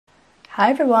Hi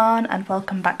everyone and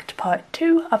welcome back to part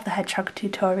 2 of the Hedgehog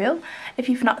tutorial. If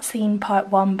you've not seen part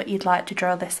 1 but you'd like to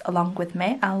draw this along with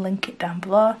me, I'll link it down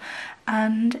below.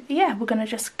 And yeah, we're going to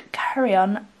just carry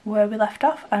on where we left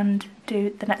off and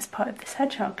do the next part of this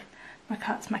hedgehog. My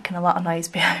cat's making a lot of noise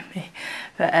behind me,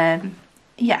 but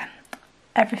yeah,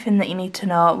 everything that you need to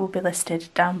know will be listed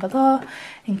down below,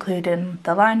 including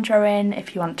the line drawing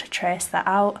if you want to trace that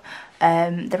out,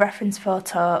 the reference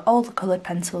photo, all the coloured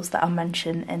pencils that I'll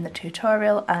mention in the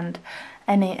tutorial, and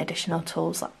any additional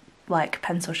tools like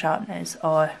pencil sharpeners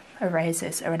or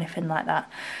erasers or anything like that.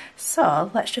 So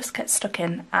let's just get stuck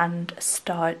in and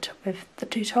start with the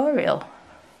tutorial.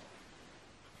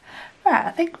 Right,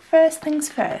 I think first things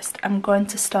first, I'm going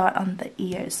to start on the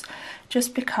ears,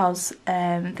 just because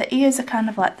the ears are kind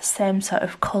of like the same sort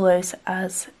of colours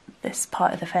as this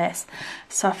part of the face.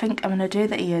 So I think I'm going to do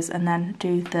the ears and then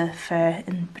do the fur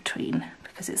in between,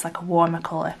 because it's like a warmer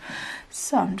colour.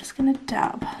 So I'm just going to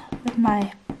dab with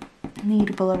my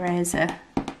kneadable eraser.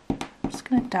 I'm just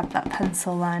going to dab that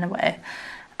pencil line away.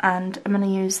 And I'm going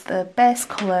to use the base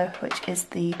colour, which is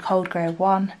the cold grey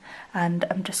one, and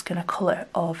I'm just going to colour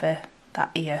over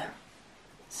that ear.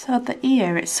 So the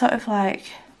ear, it's sort of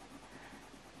like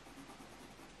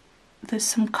there's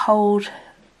some cold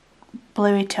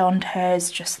bluey toned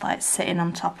hairs just like sitting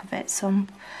on top of it. So I'm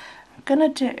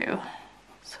going to do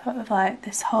sort of like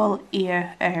this whole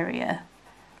ear area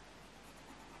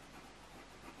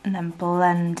and then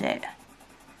blend it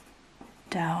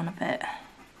down a bit.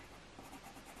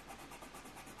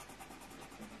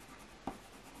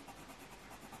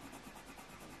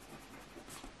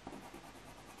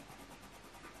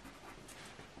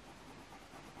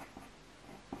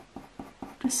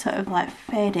 Just sort of like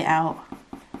fade it out.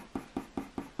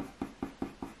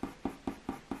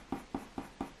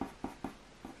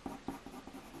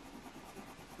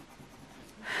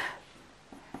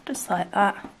 Just like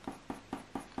that.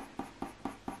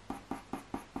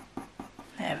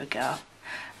 There we go.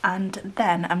 And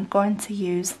then I'm going to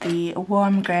use the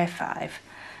warm grey 5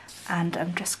 and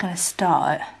I'm just going to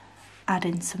start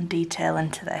adding some detail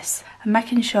into this. I'm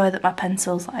making sure that my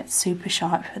pencil's like super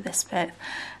sharp for this bit.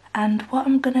 And what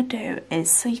I'm going to do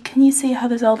is, so can you see how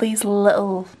there's all these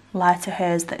little lighter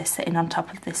hairs that are sitting on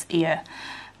top of this ear?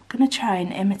 I'm going to try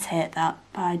and imitate that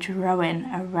by drawing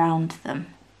around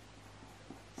them.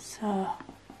 So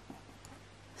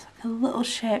it's like a little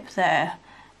shape there,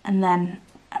 and then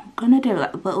I'm going to do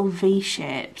like little V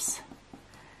shapes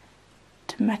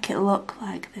to make it look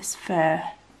like this fur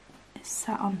is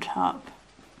sat on top.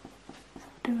 So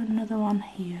I'll do another one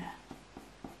here.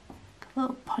 A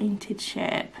little pointed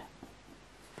shape,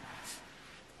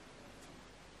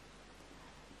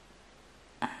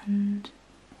 and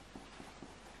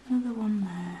another one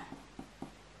there.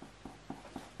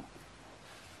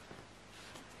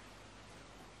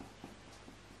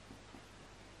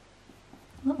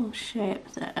 Little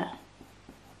shape there.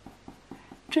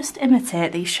 Just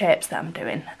imitate these shapes that I'm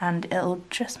doing and it'll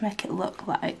just make it look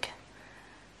like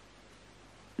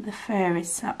the fur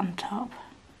is sat on top.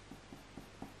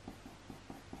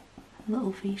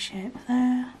 Little V shape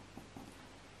there.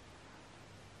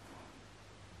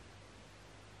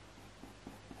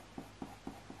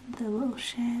 The little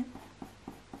shape.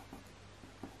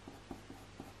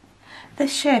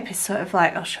 This shape is sort of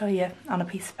like, I'll show you on a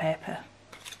piece of paper.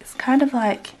 It's kind of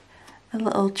like a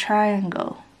little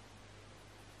triangle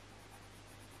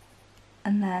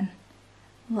and then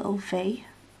a little V.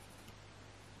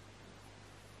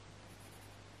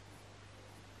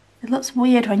 It looks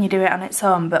weird when you do it on its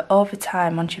own, but over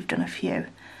time, once you've done a few,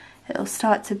 it'll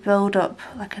start to build up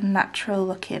like a natural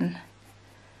looking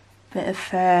bit of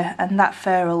fur, and that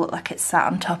fur will look like it's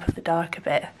sat on top of the darker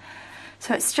bit.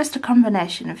 So it's just a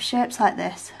combination of shapes like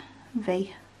this,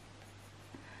 V,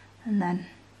 and then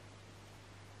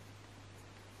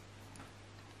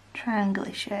triangle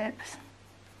shapes.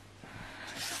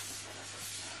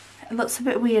 It looks a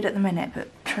bit weird at the minute, but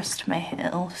trust me,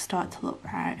 it'll start to look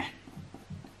right.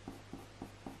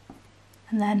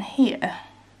 And then here,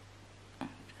 I'm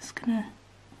just gonna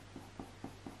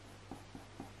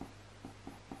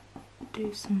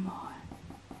do some more.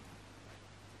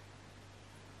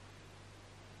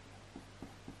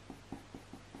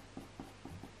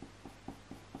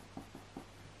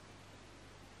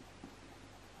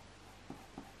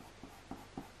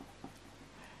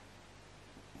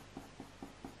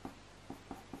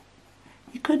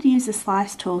 You could use a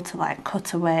slice tool to like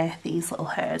cut away these little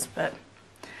hairs, but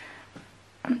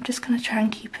I'm just going to try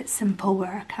and keep it simple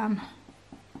where I can,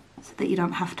 so that you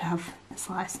don't have to have a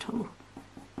slice tool.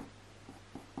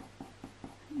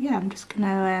 Yeah, I'm just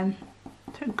going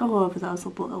to go over those a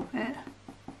little bit.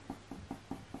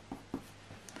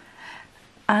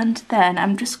 And then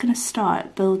I'm just going to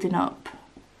start building up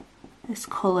this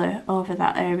colour over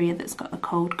that area that's got the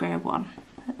cold grey one,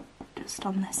 just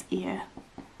on this ear.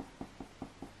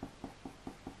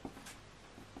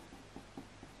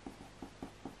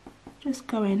 Just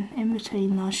going in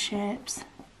between those shapes.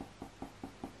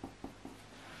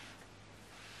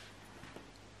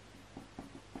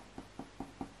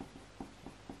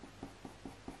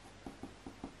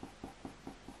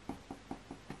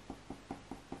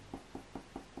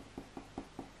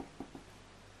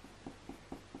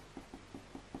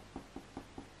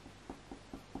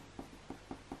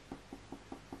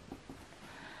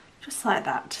 Just like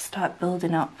that, to start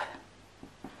building up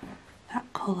that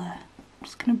colour. I'm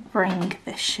just going to bring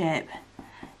this shape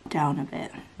down a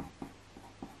bit.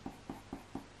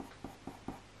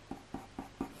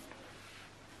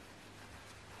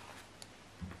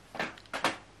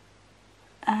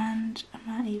 And I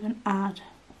might even add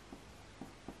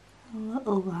a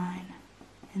little line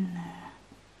in there,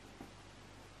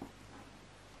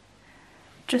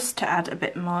 just to add a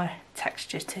bit more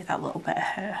texture to that little bit of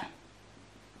hair.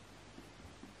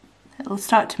 It'll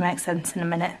start to make sense in a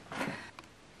minute.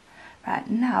 Right,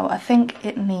 now I think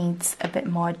it needs a bit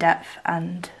more depth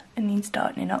and it needs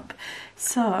darkening up.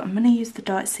 So I'm going to use the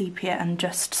dark sepia and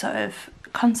just sort of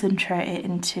concentrate it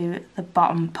into the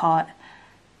bottom part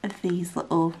of these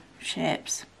little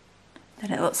shapes.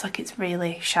 Then it looks like it's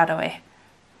really shadowy.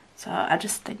 So I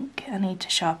just think I need to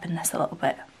sharpen this a little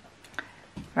bit.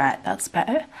 Right, that's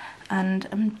better. And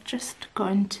I'm just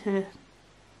going to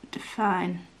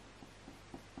define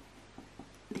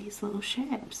these little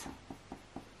shapes.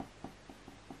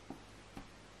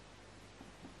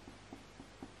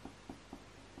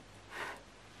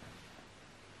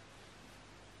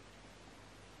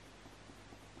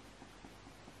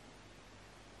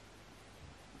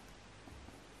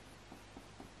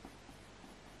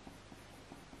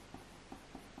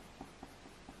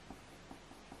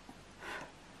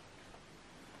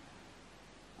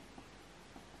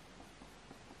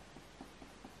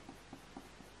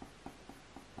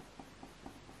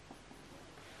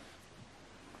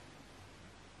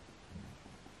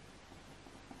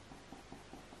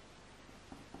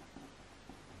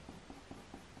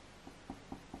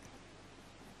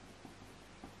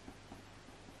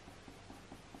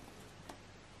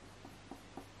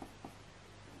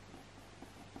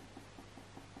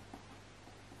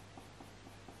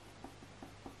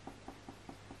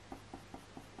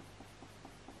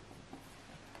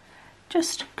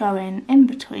 Just going in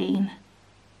between.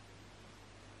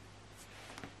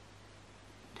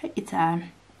 Take your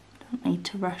time, don't need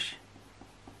to rush.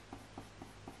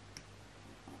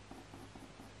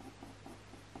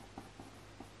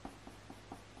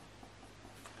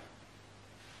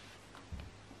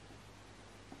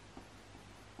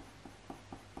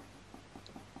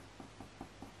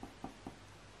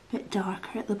 A bit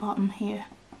darker at the bottom here.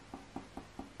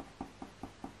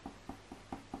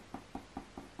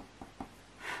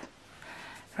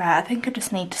 Right, I think I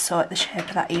just need to sort the shape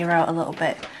of that ear out a little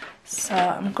bit. So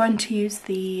I'm going to use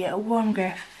the warm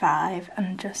grey 5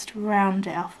 and just round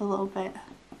it off a little bit.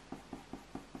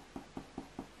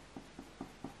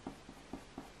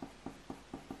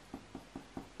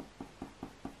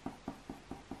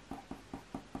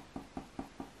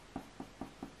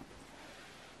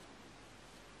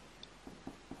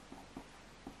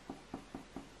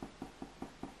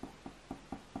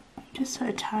 Just sort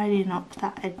of tidying up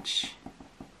that edge.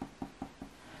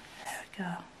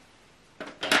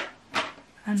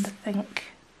 And I think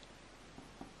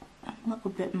a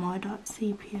little bit more dark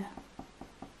sepia.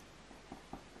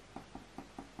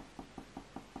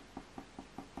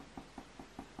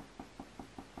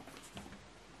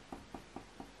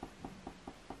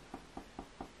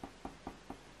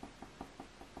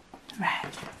 Right,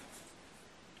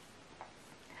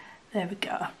 there we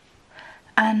go.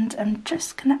 And I'm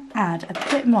just going to add a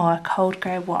bit more cold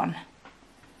grey 1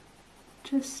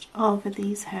 just over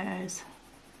these hairs.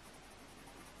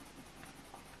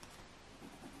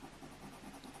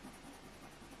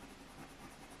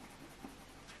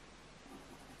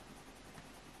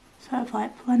 Sort of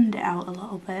like blend it out a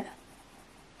little bit.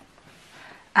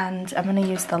 And I'm going to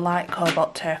use the light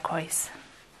Cobalt turquoise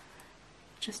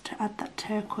just to add that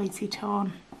turquoisey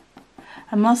tone.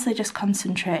 I'm mostly just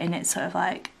concentrating it sort of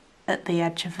like at the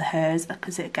edge of the hairs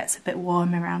because it gets a bit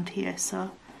warm around here,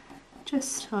 so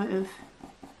just sort of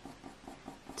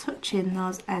touching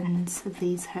those ends of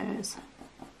these hairs.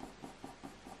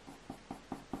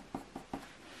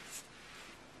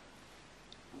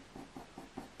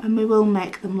 And we will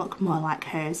make them look more like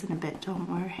hers in a bit, don't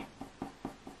worry.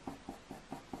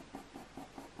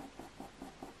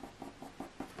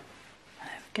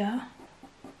 There we go.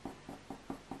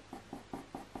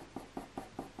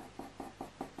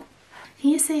 Can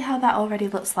you see how that already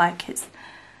looks like it's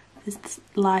there's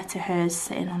lighter hairs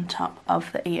sitting on top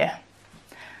of the ear?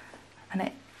 And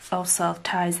it also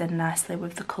ties in nicely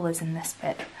with the colours in this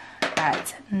bit.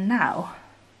 Right, now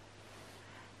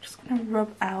I'm just going to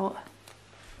rub out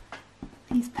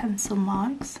these pencil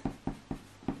marks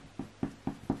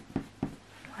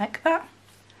like that.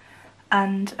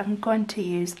 And I'm going to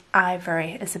use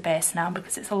Ivory as a base now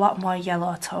because it's a lot more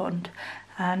yellow toned,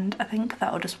 and I think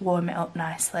that will just warm it up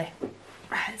nicely.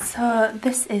 Right, so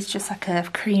this is just like a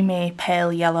creamy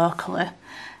pale yellow colour,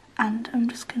 and I'm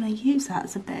just going to use that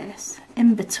as a base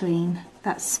in between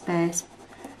that space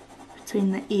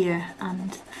between the ear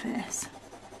and the face.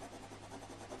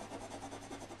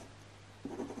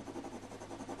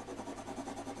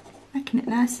 Making it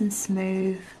nice and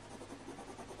smooth.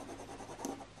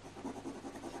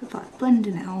 Like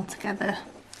blending it all together.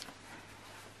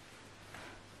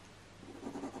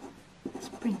 Let's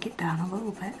bring it down a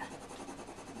little bit.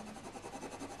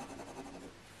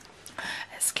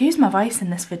 Excuse my voice in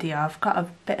this video, I've got a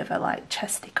bit of a like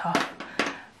chesty cough.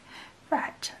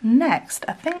 Right, next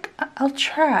I think I'm going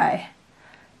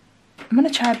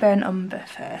to try burnt umber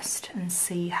first and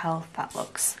see how that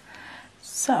looks.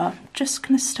 So I'm just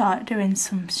going to start doing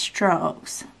some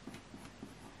strokes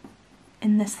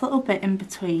in this little bit in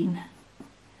between.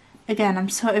 Again, I'm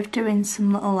sort of doing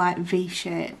some little like V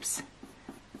shapes.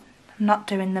 I'm not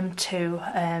doing them too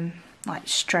like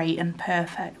straight and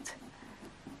perfect.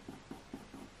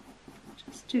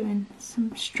 Just doing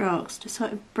some strokes to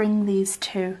sort of bring these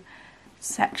two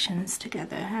sections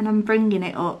together, and I'm bringing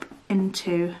it up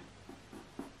into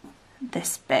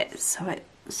this bit so it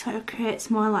sort of creates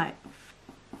more like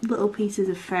little pieces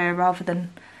of fur rather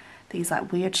than these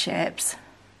like weird shapes.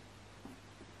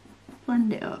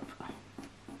 Blend it up.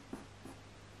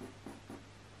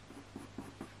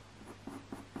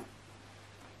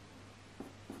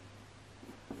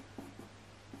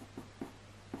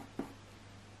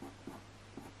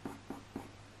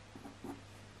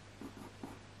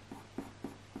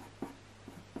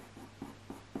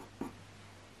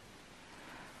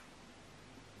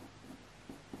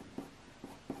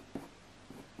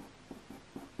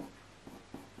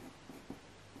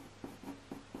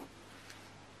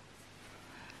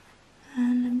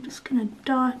 And I'm just going to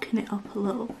darken it up a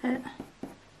little bit.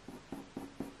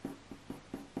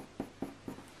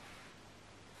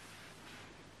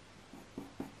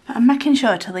 But I'm making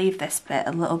sure to leave this bit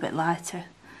a little bit lighter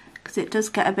because it does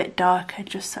get a bit darker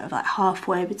just sort of like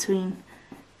halfway between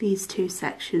these two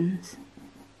sections.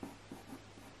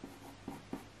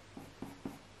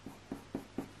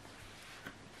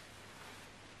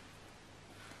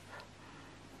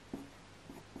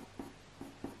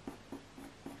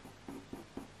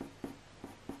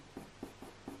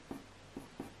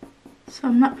 So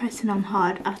I'm not pressing on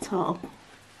hard at all,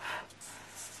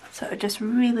 so just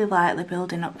really lightly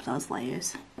building up those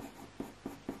layers.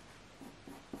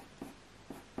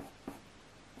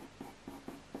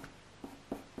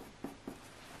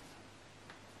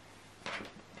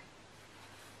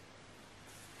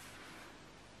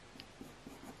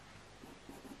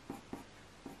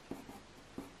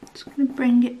 Just going to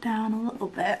bring it down a little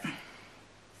bit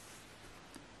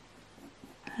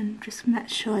and just make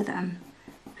sure that I'm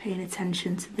paying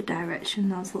attention to the direction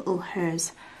those little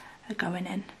hairs are going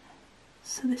in.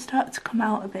 So they start to come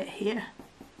out a bit here.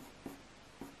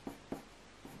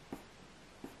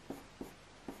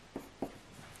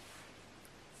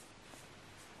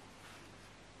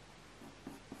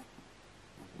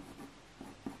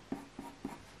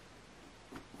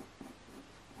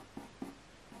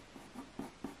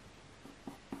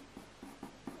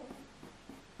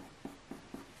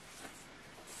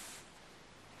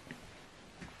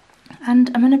 And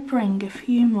I'm going to bring a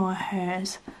few more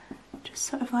hairs just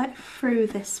sort of like through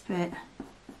this bit.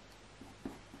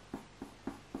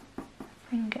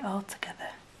 Bring it all together.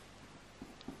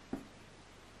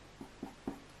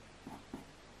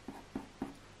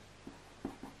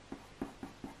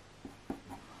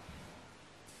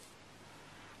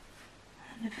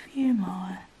 And a few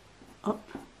more up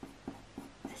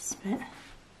this bit.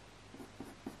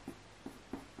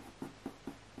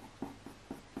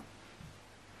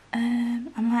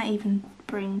 I might even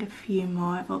bring a few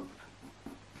more up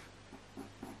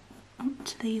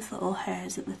to these little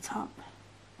hairs at the top.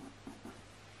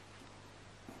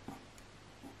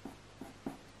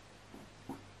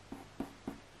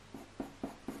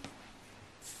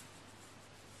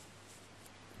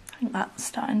 I think that's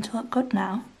starting to look good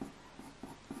now.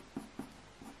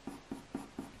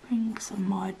 Bring some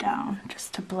more down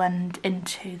just to blend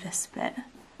into this bit.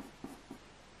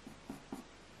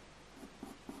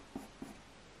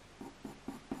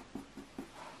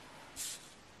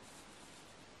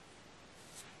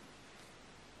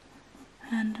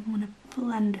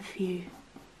 few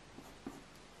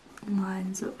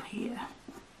lines up here.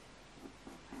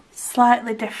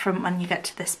 Slightly different when you get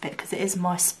to this bit because it is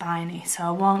more spiny, so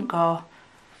I won't go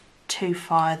too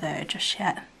far there just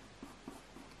yet.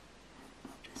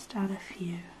 Just add a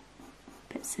few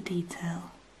bits of detail.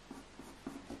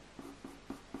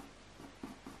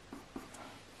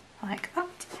 Like that.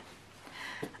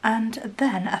 And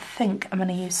then I think I'm going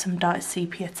to use some dark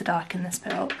sepia to darken this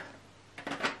bit up.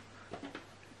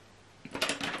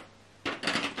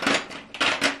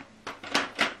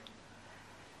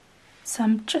 So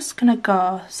I'm just going to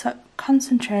go, so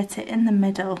concentrate it in the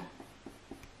middle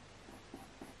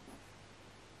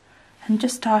and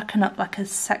just darken up like a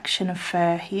section of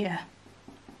fur here.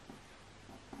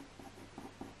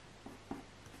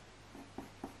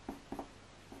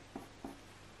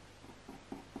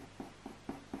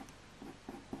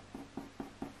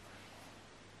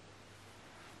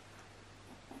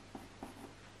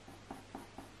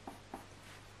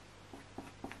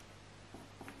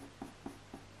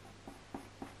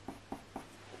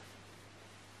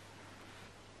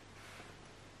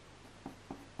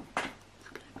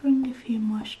 Bring a few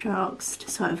more strokes to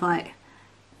sort of like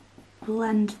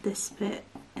blend this bit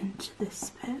into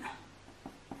this bit.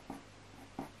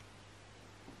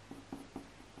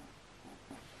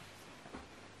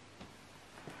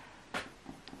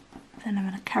 Then I'm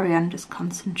going to carry on just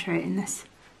concentrating this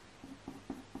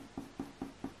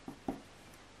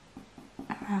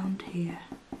around here.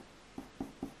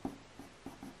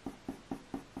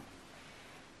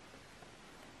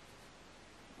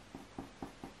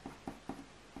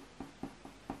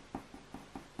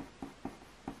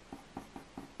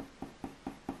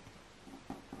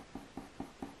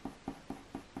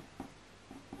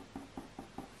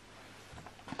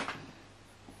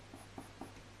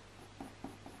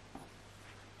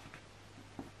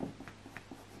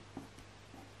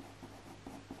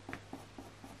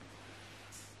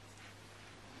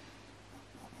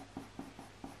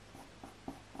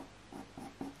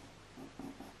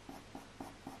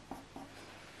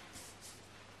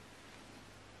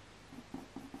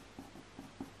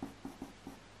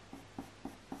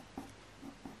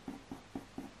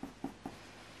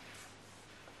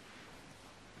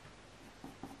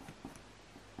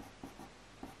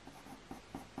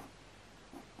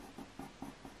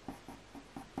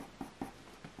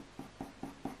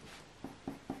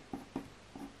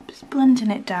 Just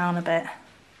blending it down a bit. I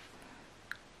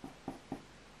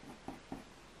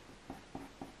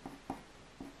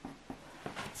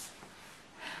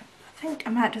think I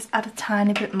might just add a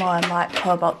tiny bit more in like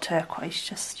Cobalt Turqoise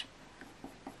just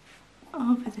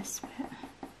over this bit.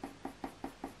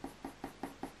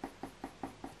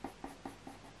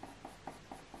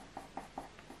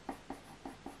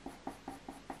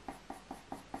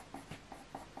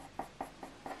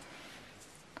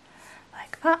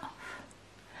 Like that.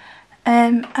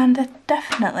 And I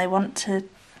definitely want to,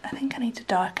 I think I need to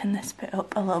darken this bit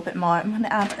up a little bit more. I'm going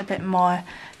to add a bit more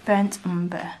burnt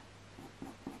umber.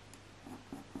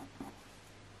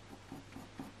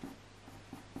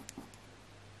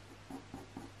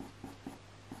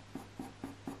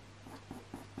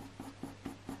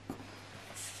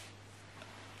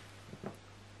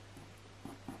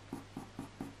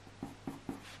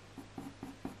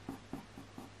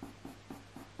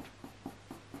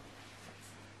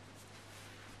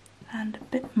 And a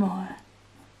bit more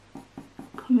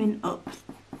coming up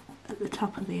at the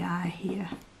top of the eye here.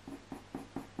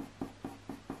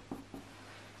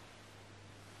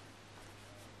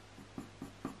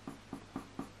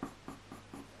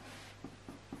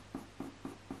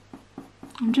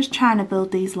 I'm just trying to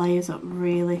build these layers up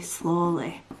really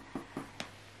slowly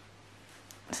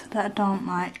so that I don't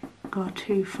like go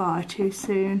too far too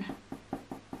soon.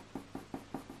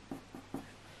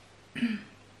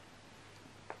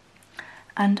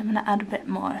 And I'm going to add a bit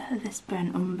more of this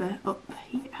burnt umber up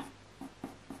here.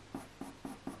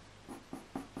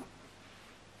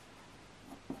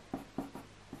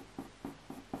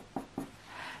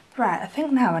 Right, I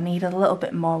think now I need a little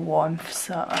bit more warmth,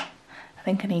 so I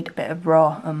think I need a bit of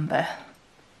raw umber.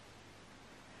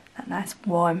 That nice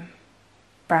warm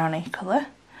browny colour.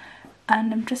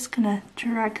 And I'm just going to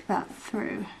drag that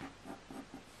through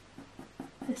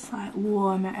this like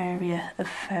warmer area of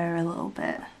fur a little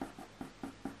bit.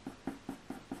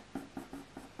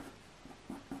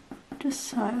 Just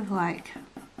sort of like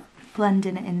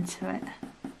blending it into it.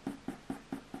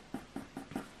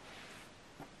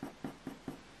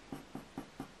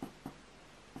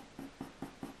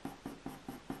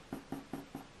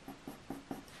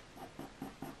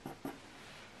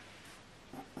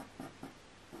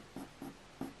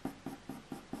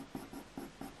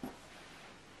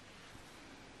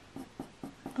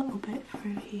 little bit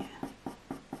through here.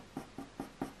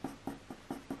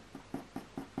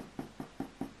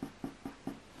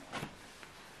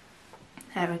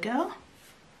 There we go.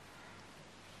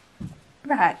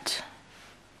 Right.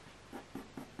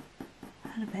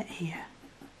 And a bit here.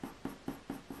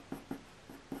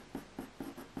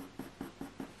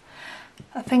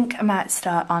 I think I might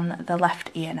start on the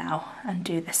left ear now and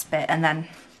do this bit and then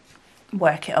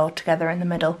work it all together in the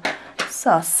middle.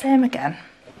 So same again,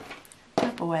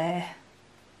 rub away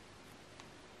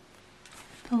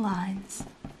the lines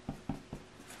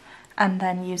and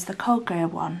then use the cold grey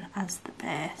one as the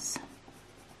base.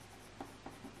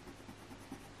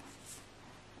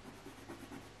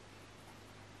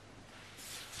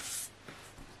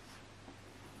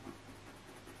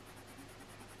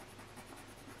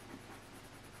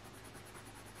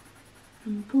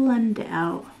 And blend it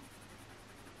out.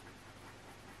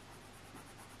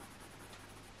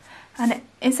 And it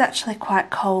is actually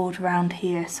quite cold around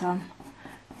here, so I'm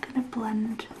going to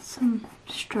blend some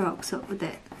strokes up with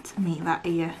it to meet that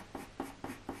ear.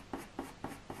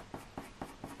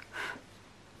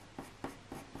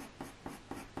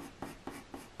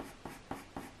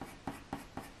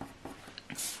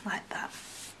 Like that.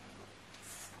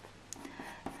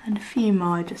 And a few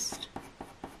more just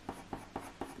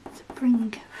to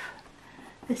bring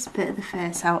this bit of the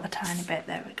face out a tiny bit.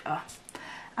 There we go.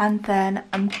 And then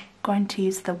I'm going to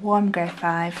use the warm grey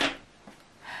 5,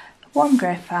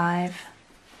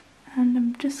 and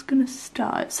I'm just going to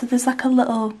start. So there's like a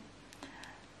little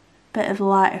bit of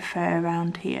lighter fur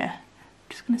around here. I'm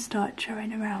just going to start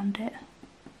drawing around it.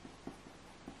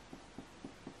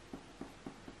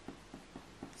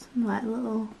 Some like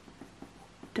little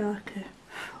darker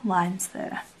lines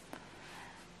there.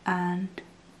 And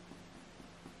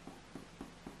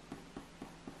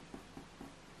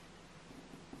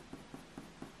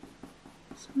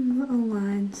some little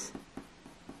lines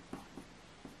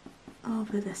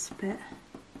over this bit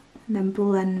and then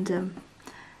blend them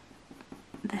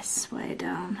this way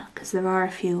down because there are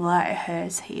a few lighter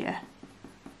hairs here.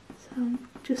 So I'm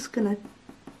just going to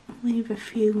leave a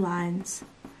few lines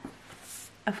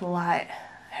of light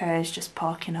hairs just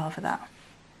poking over that.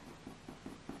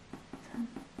 So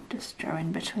just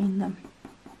drawing between them.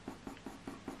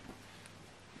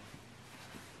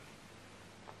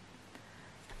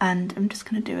 And I'm just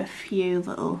going to do a few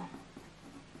little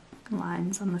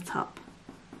lines on the top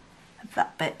of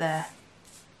that bit there.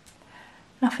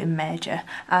 Nothing major.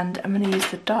 And I'm going to use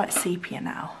the dark sepia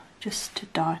now, just to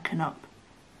darken up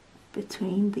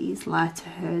between these lighter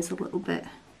hairs a little bit.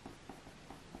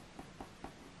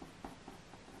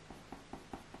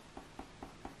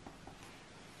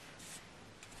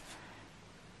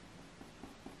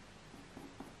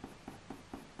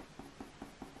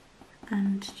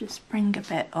 And just bring a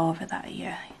bit over that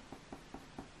ear.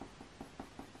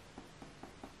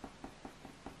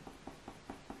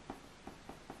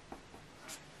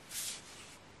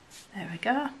 There we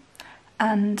go.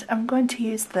 And I'm going to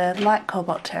use the light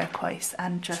cobalt turquoise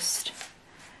and just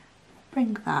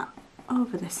bring that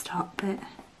over this top bit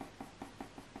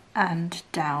and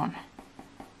down.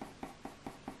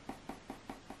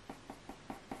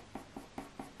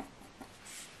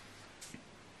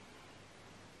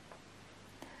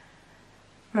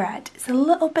 Right, it's a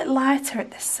little bit lighter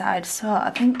at this side, so I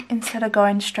think instead of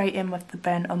going straight in with the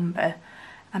burnt umber,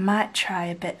 I might try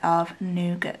a bit of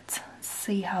Nougat,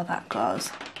 see how that goes.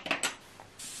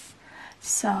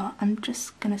 So I'm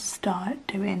just going to start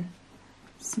doing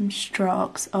some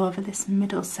strokes over this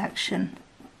middle section.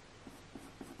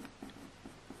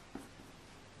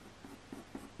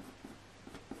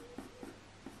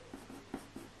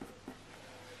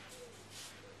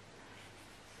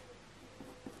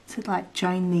 To like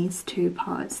join these two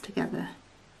parts together.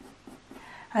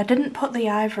 I didn't put the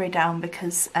ivory down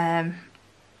because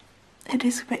it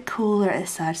is a bit cooler at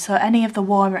this side, so any of the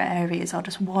warmer areas I'll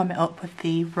just warm it up with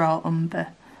the raw umber.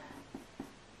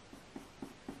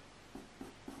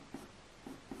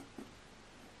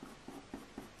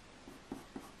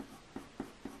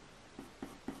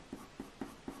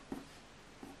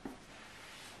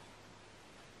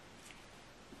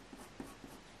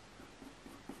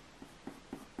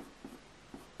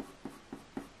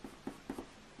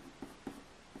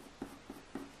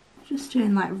 Just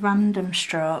doing like random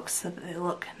strokes so that they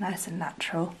look nice and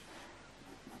natural.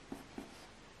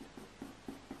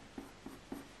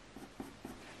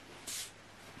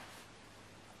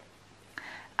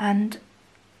 And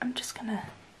I'm just gonna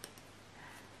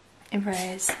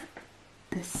erase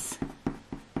this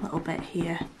little bit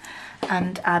here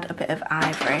and add a bit of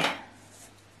ivory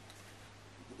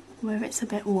where it's a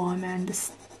bit warmer and the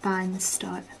spines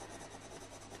start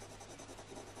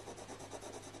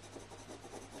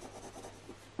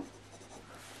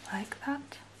like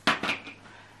that,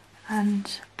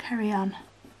 and carry on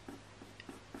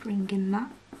bringing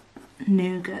that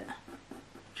nougat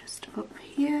just up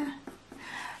here.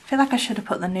 I feel like I should have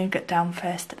put the nougat down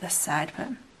first at this side, but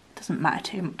it doesn't matter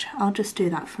too much. I'll just do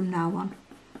that from now on.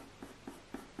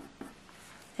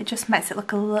 It just makes it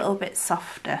look a little bit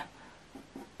softer.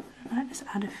 I might just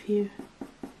add a few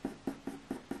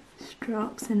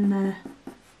strokes in there.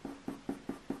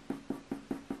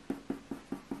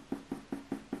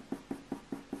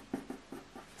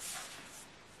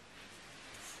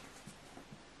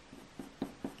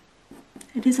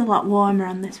 It is a lot warmer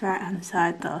on this right hand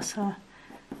side though, so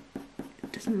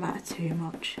it doesn't matter too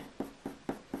much.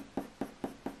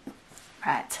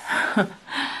 Right.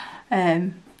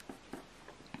 And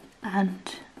I'm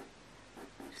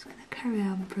just going to carry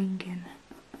on bringing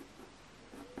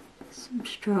some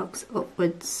strokes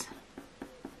upwards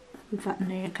with that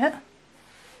nougat.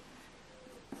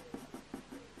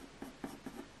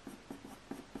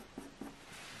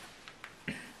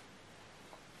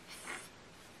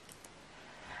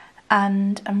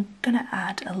 And I'm going to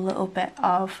add a little bit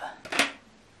of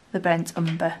the burnt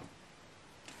umber.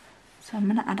 So I'm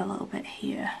going to add a little bit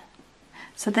here.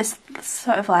 So this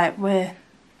sort of like where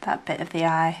that bit of the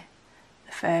eye,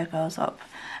 the fur goes up,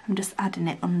 I'm just adding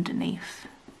it underneath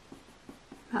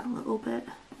that little bit.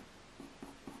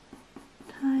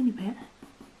 Tiny bit.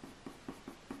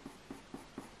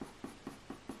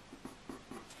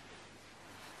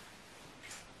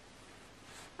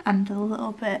 And a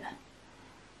little bit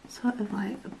sort of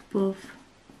like above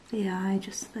the eye,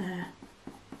 just there.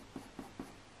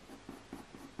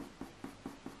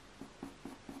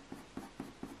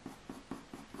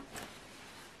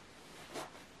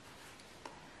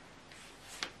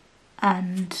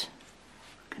 And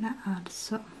I'm going to add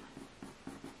some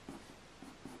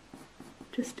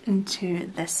just into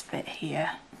this bit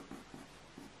here.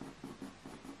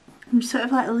 I'm sort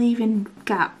of like leaving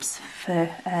gaps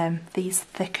for these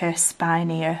thicker,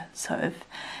 spinier sort of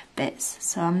bits.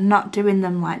 So I'm not doing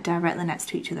them like directly next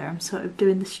to each other. I'm sort of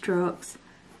doing the strokes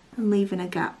and leaving a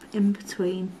gap in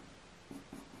between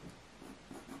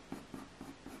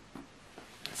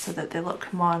so that they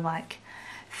look more like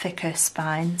thicker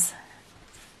spines.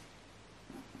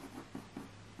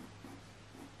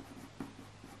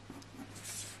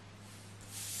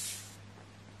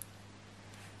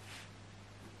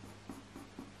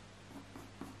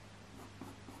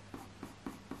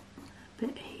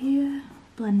 Bit here,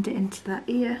 blend it into that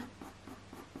ear.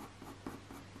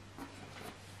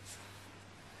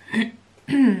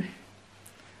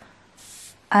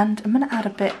 And I'm going to add a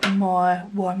bit more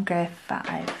warm grey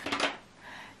 5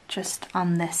 just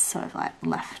on this sort of like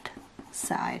left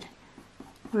side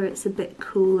where it's a bit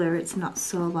cooler, it's not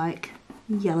so like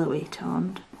yellowy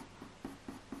toned.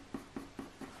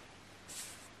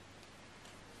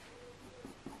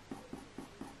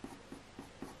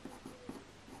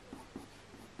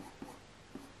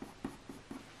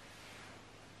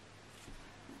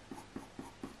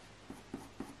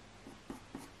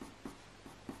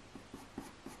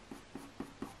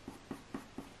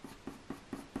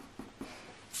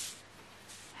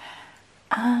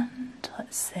 And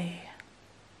let's see, I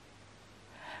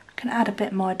can add a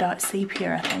bit more dark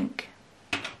sepia, I think.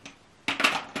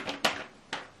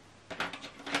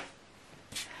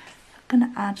 I'm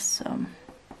going to add some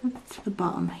to the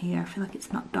bottom here, I feel like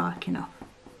it's not dark enough.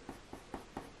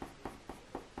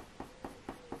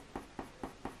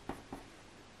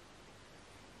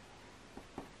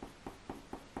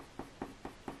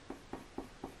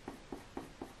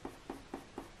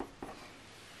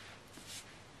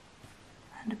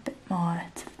 And a bit more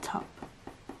to the top.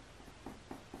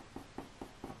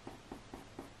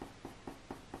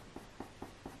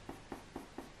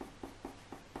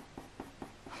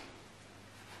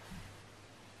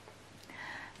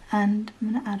 And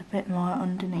I'm going to add a bit more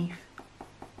underneath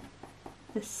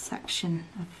this section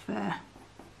of fur.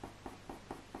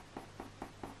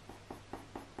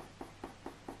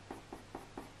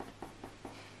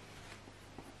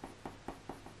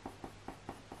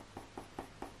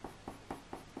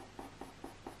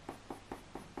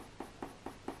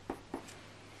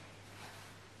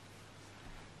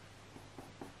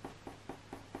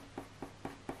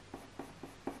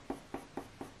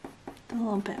 A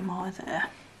little bit more there.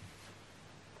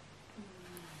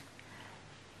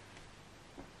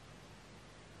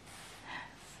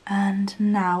 And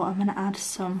now I'm going to add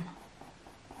some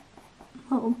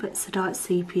little bits of dark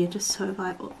sepia just sort of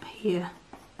like up here.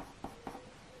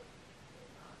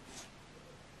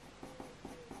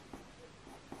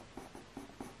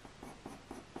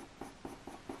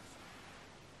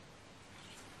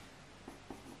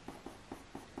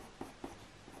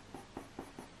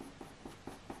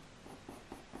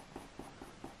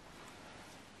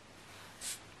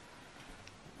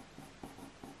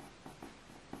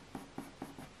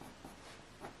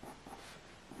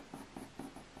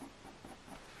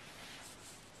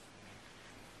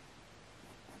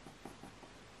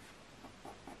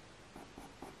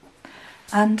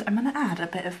 And I'm going to add a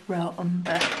bit of raw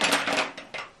umber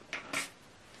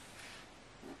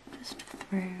just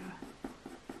through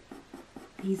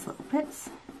these little bits.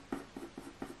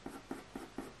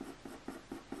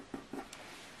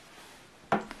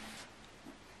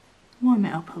 Warm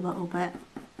it up a little bit.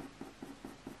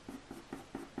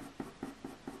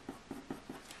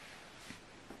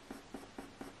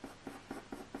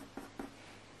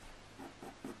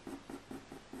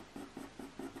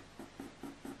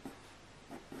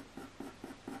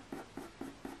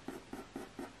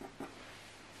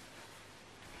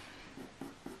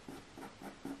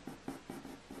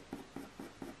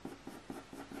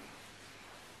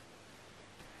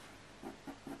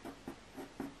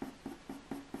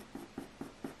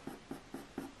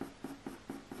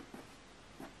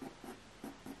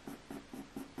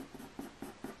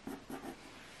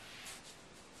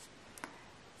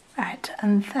 Right,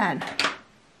 and then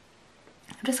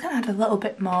I'm just going to add a little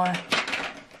bit more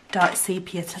dark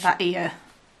sepia to that ear,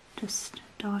 just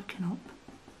darken up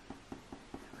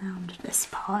around this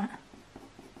part.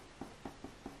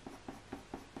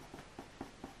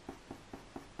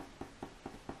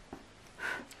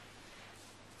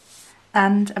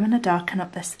 And I'm going to darken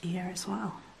up this ear as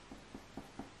well.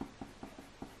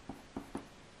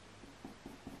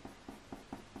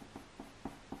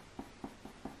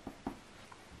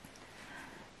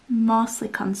 Mostly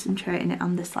concentrating it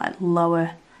on this like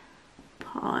lower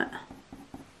part.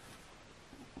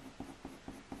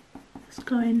 Just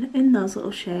going in those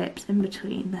little shapes in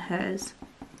between the hairs.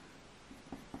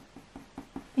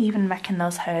 Even making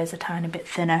those hairs a tiny bit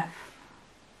thinner.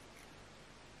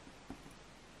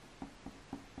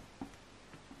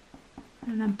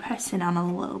 And I'm pressing on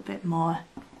a little bit more.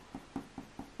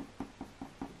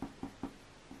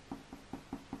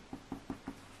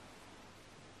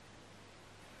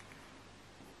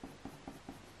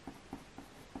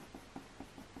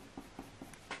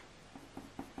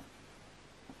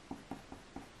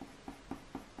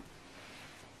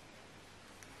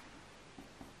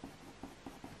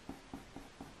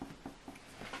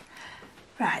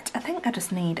 Right, I think I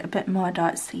just need a bit more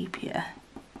dark sepia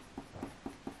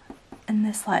in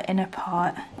this like inner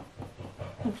part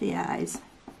of the eyes.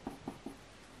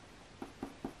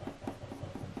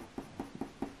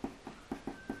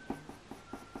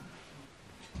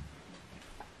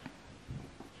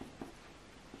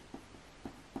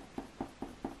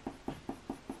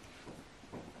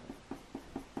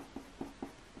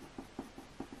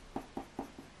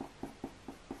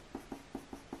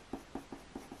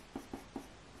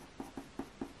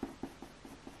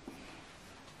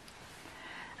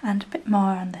 And a bit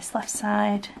more on this left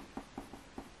side.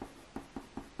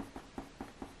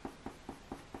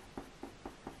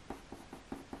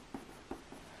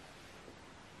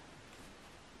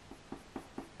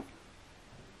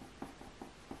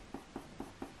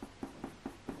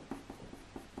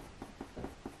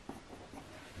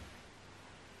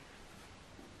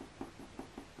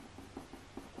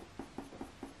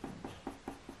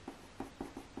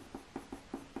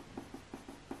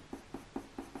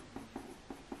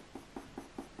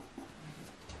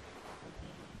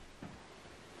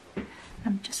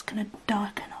 I'm just going to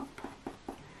darken up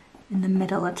in the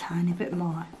middle a tiny bit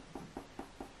more.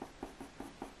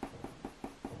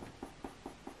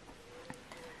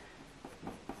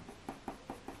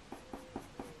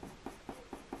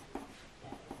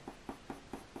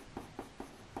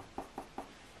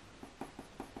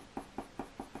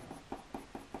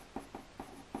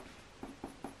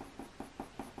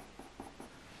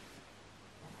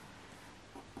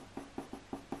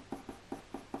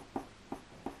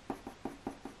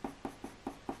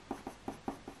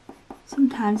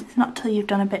 Sometimes it's not till you've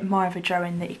done a bit more of a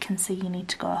drawing that you can see you need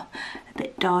to go a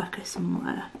bit darker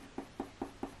somewhere.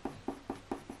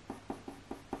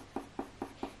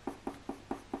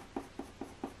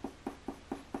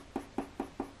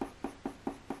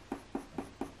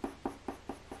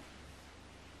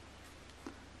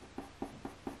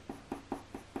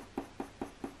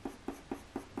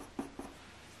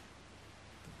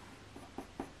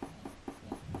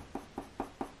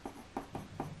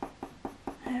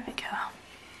 There we go.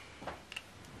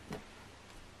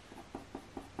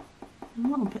 A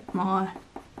little bit more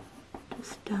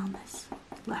just down this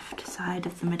left side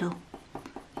of the middle.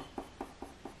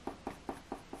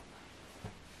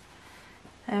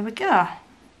 There we go. A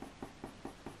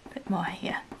bit more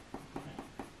here.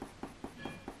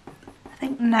 I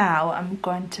think now I'm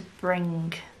going to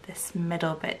bring this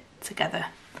middle bit together.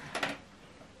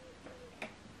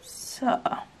 So,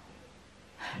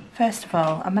 first of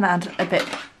all, I'm going to add a bit,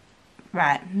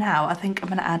 right now I think I'm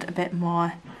going to add a bit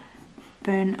more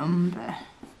burnt umber.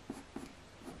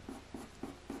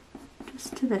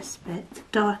 just to this bit to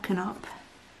darken up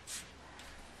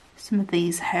some of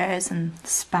these hairs and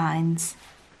spines.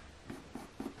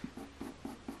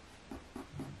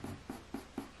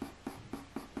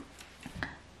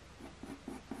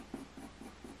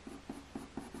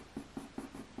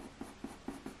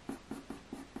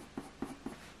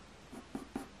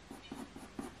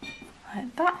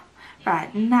 Like that.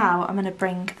 Right, now I'm going to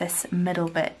bring this middle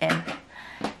bit in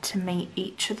to meet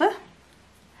each other.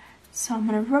 So I'm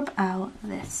going to rub out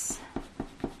this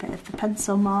bit of the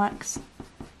pencil marks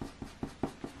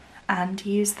and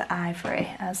use the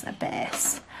ivory as a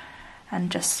base and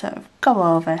just sort of go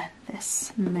over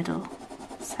this middle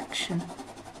section.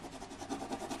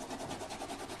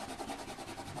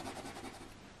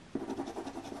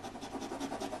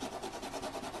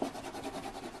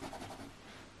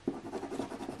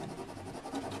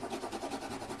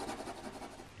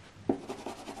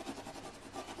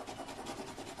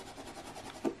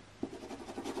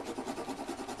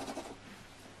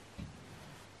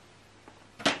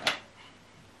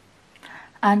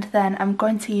 And then I'm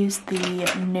going to use the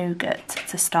Nougat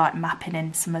to start mapping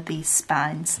in some of these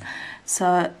spines.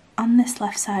 So on this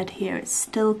left side here, it's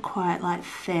still quite like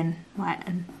thin, like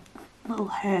little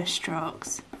hair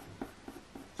strokes.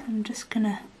 So I'm just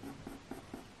gonna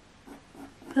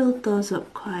build those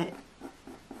up quite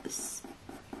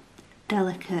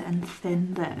delicate and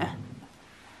thin there.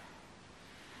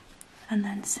 And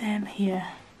then same here,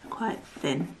 quite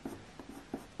thin,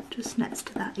 just next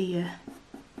to that ear.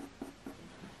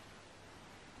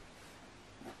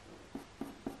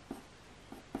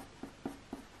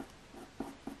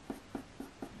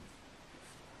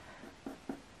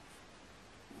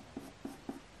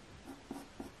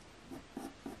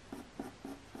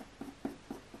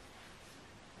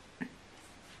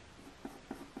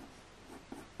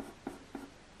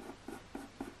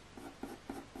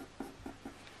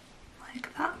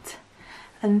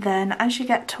 And then as you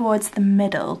get towards the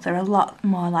middle, they're a lot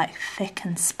more like thick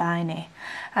and spiny.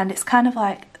 And it's kind of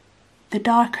like the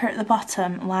darker at the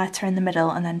bottom, lighter in the middle,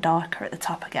 and then darker at the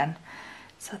top again.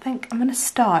 So I think I'm going to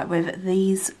start with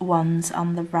these ones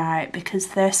on the right because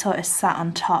they're sort of sat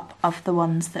on top of the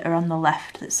ones that are on the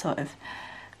left that sort of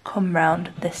come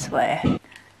round this way.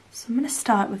 So I'm going to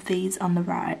start with these on the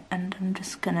right, and I'm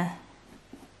just going to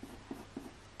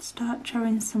start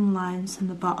drawing some lines on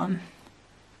the bottom.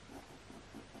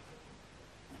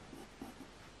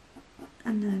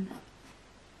 And then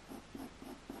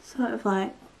sort of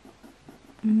like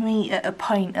meet at a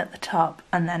point at the top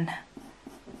and then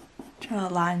draw a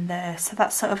line there. So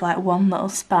that's sort of like one little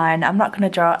spine. I'm not going to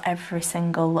draw every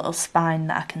single little spine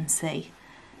that I can see.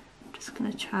 I'm just going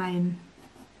to try and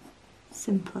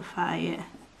simplify it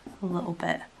a little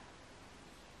bit.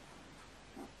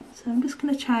 So I'm just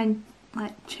going to try and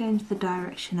like change the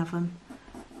direction of them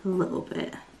a little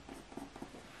bit.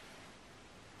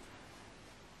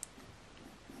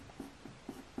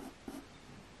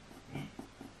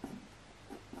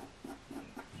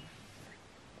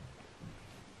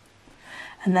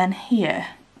 And then here,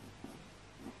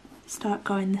 start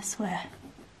going this way.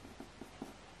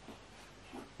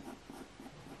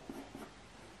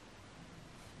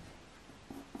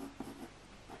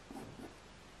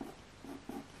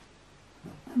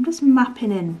 I'm just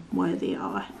mapping in where they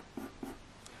are.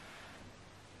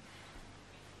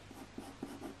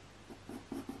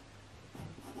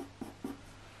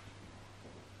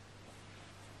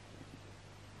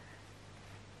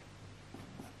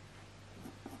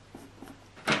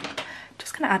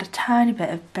 Add a tiny bit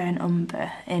of burnt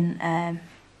umber in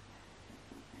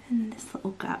this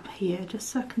little gap here, just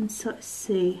so I can sort of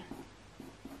see.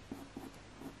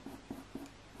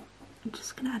 I'm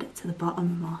just going to add it to the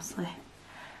bottom mostly,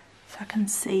 so I can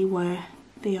see where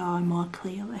they are more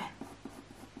clearly.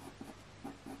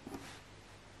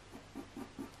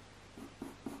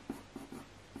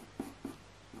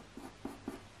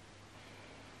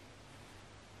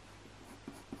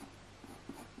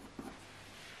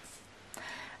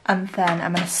 And then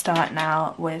I'm going to start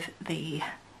now with the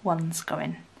ones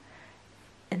going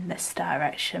in this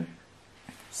direction.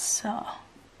 So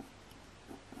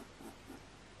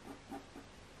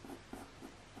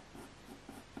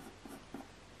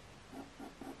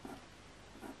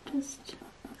just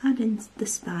adding the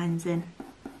spines in.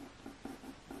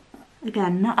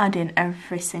 Again, not adding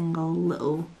every single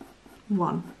little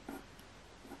one.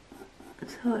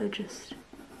 Sort of just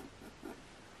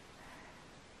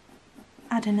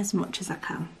adding as much as I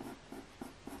can.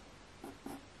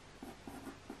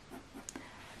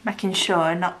 Making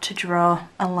sure not to draw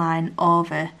a line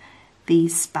over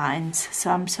these spines,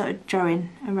 so I'm sort of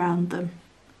drawing around them.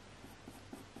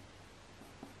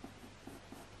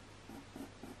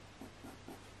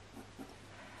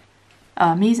 Oh,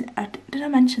 I'm using, did I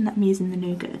mention that I'm using the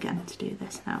Nougat again to do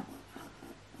this now?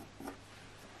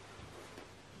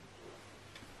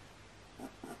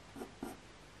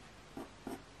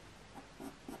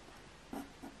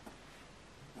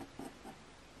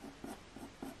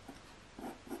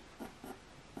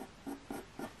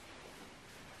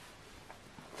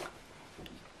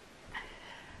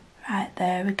 Right,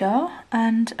 there we go,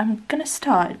 and I'm going to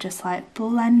start just like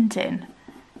blending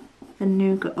the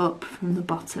Nougat up from the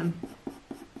bottom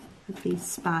of these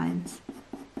spines,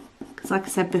 because like I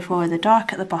said before, they're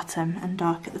dark at the bottom and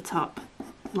dark at the top,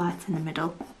 light in the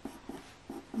middle.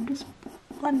 I'm just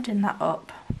blending that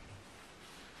up.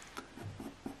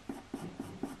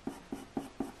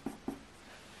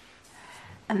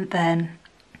 And then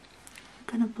I'm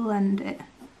going to blend it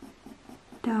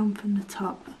down from the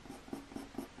top.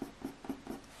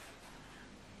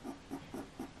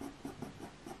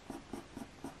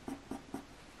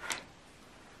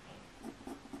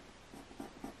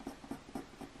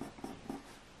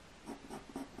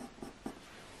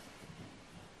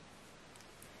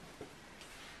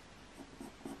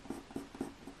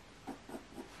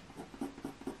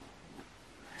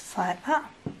 Like that,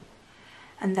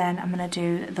 and then I'm going to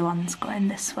do the ones going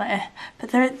this way, but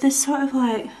they're sort of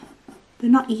like, they're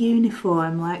not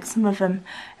uniform, like some of them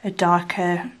are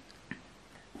darker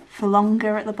for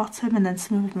longer at the bottom and then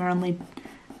some of them are only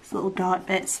these little dark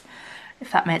bits,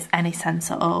 if that makes any sense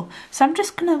at all. So I'm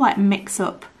just going to like mix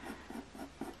up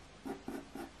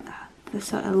the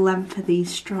sort of length of these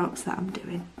strokes that I'm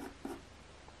doing.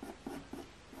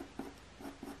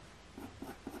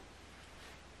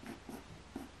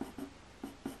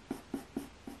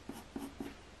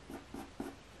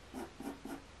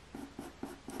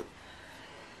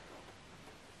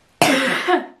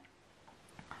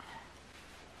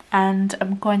 And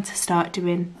I'm going to start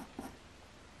doing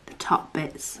the top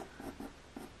bits.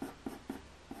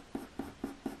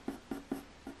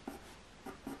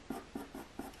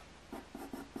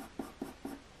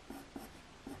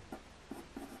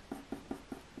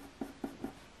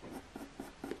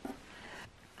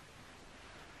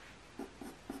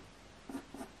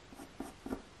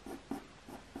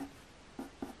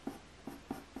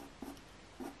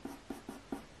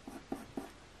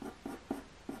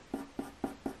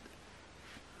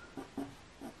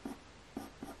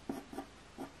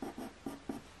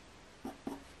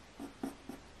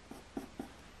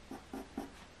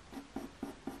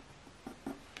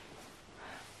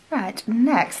 Right,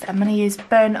 next I'm going to use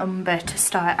burnt umber to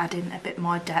start adding a bit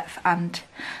more depth and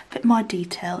a bit more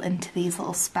detail into these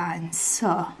little spines.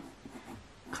 So,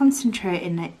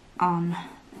 concentrating it on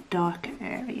the darker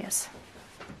areas.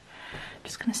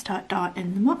 Just going to start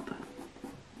darting them up.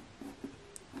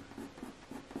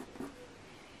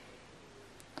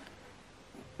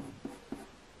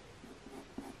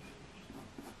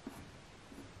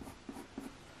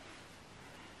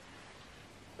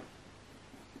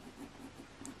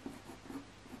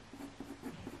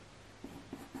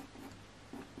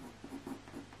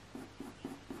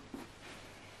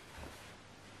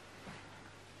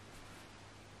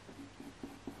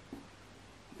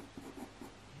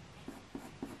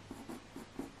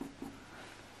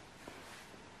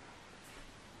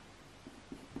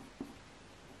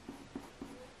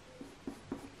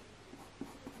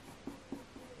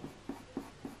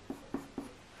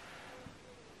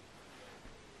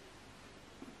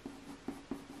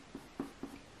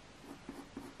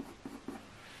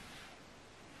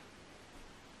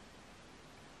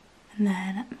 And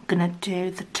then I'm going to do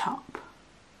the top.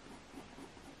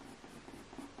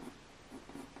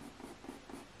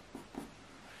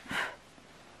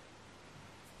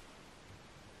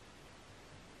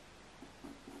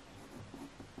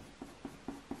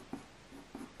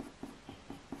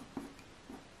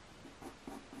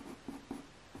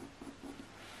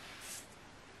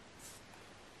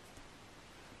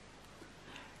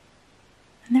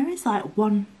 And there is like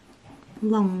one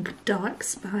long dark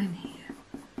spine here.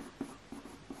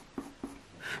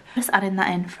 Just adding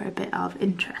that in for a bit of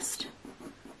interest.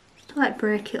 Just to like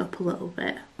break it up a little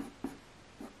bit.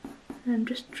 And I'm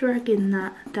just dragging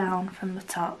that down from the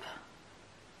top.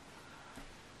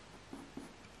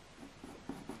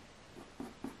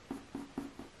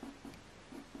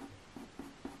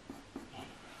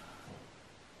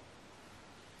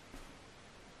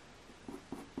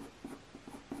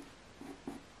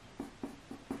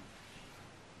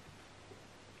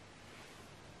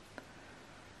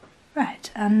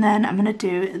 Right, and then I'm going to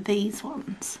do these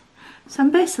ones. So I'm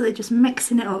basically just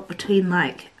mixing it up between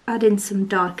like adding some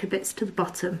darker bits to the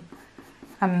bottom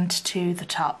and to the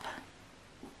top.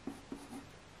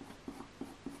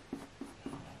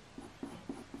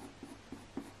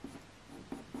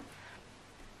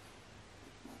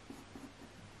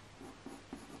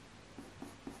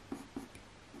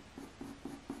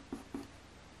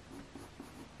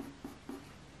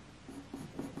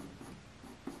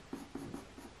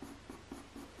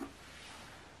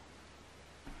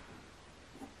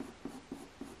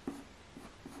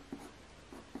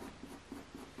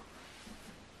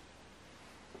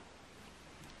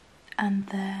 and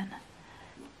then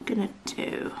I'm gonna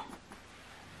do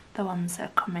the ones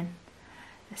that are coming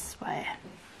this way.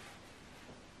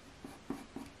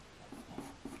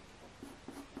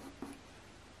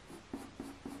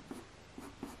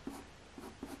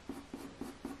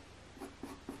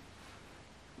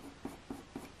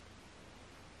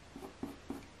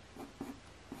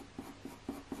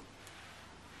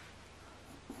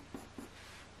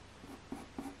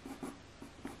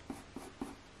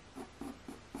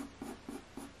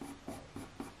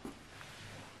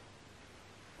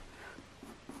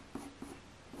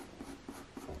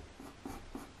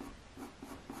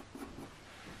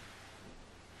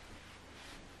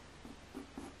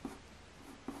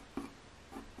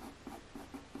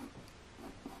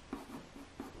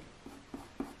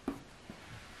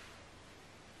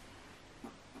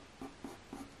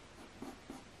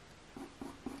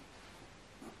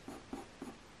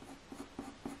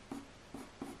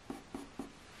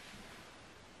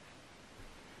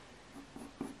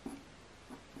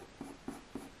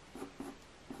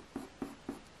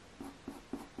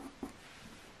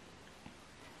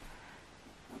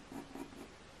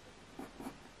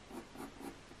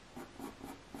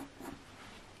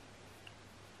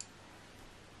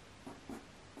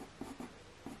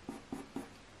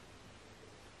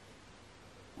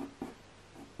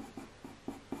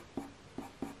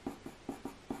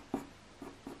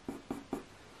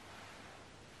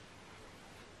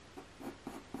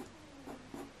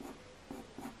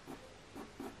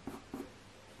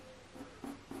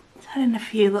 Adding a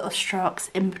few little strokes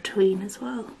in between as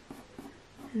well,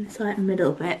 in this like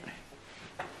middle bit.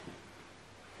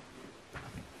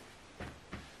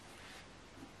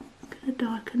 It's going to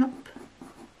darken up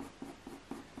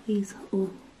these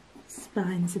little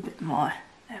spines a bit more.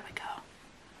 There we go.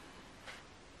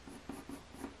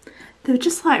 They were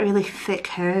just like really thick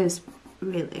hairs,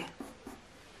 really.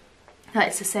 Like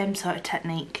it's the same sort of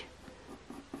technique.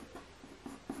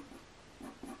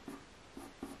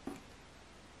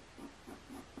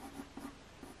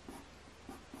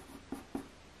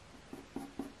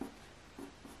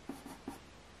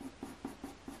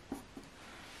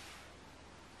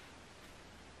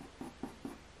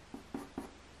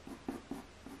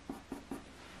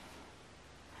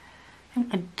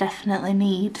 I definitely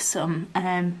need some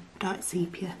dark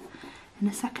sepia in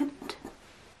a second.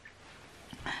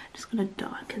 Just going to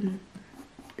darken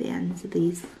the ends of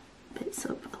these bits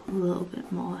up a little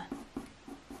bit more.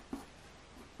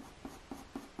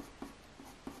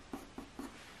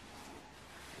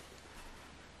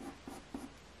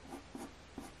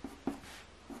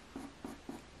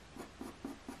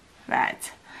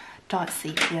 Right, dark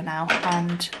sepia now,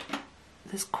 and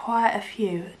there's quite a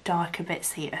few darker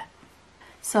bits here.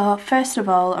 So first of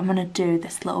all, I'm going to do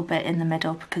this little bit in the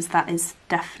middle because that is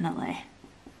definitely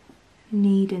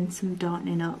needing some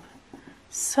darkening up.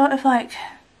 Sort of like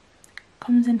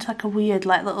comes into like a weird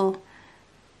like little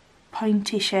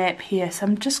pointy shape here, so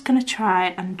I'm just going to try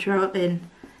and draw in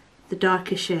the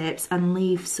darker shapes and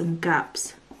leave some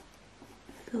gaps,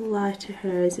 the lighter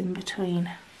hairs in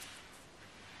between.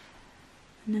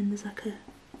 And then there's like a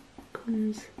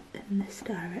comes in this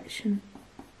direction.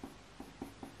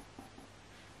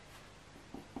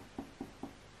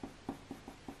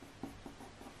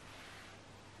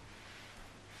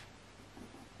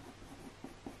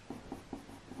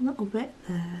 A little bit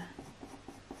there,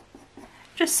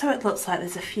 just so it looks like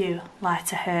there's a few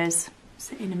lighter hairs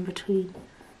sitting in between.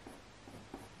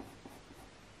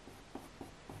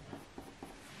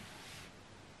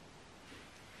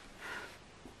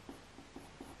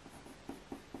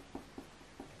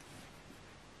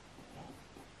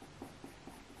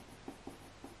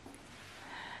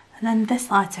 And then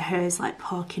this lighter hair is like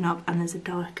poking up and there's a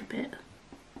darker bit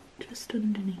just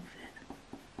underneath it.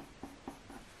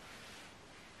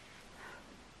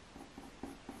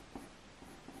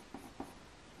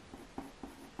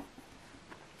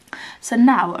 So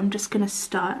now I'm just going to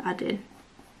start adding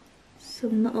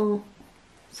some little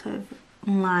sort of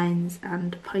lines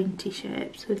and pointy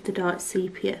shapes with the dark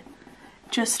sepia,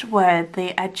 just where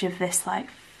the edge of this like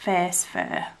face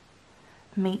fur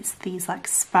meets these like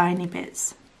spiny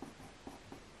bits.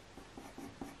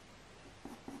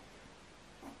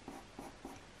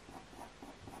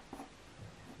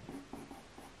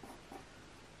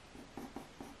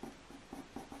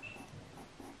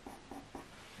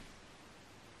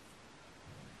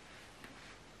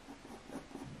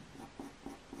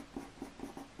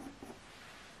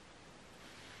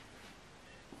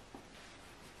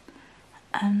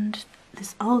 And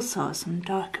there's also some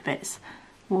darker bits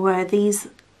where these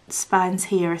spines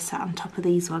here are sat on top of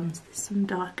these ones. There's some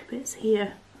darker bits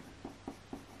here.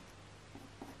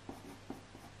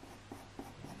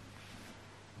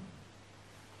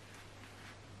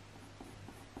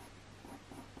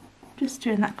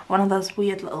 just doing like one of those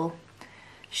weird little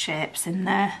shapes in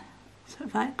there, so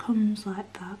if that comes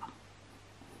like that.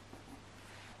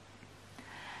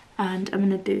 And I'm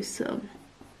going to do some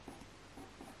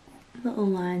little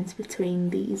lines between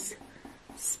these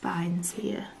spines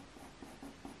here.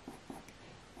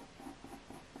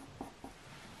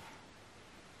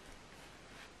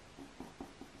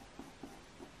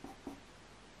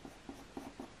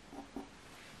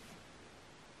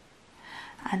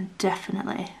 And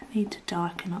definitely need to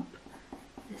darken up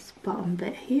this bottom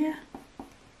bit here.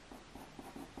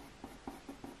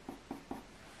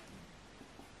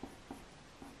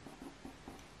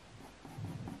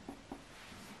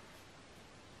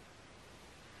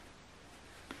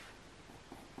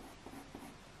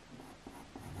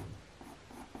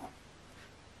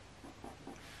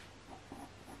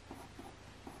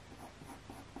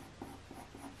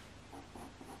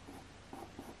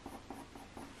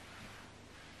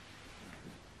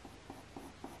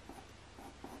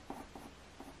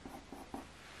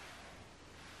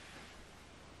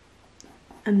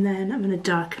 And then I'm going to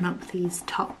darken up these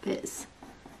top bits,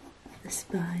 the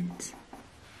spines.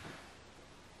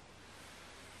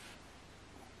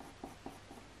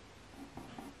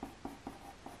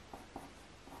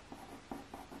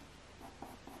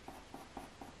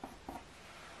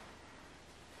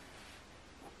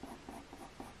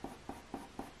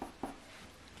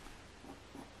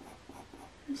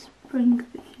 Just bring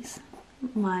these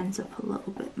lines up a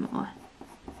little bit more.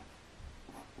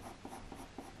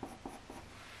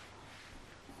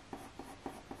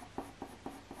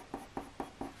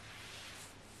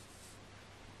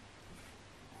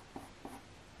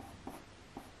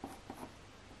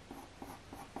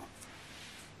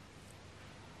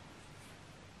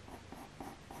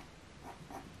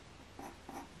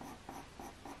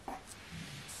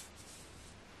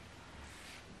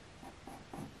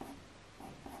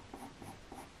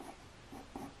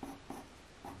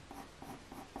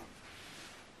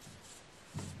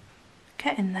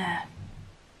 Get in there.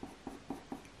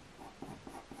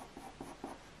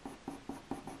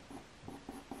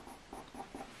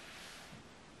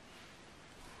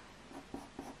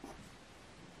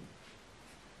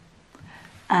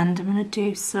 And I'm going to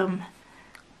do some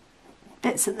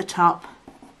bits at the top.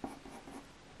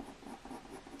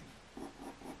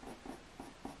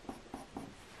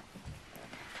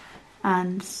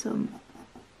 And some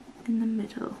in the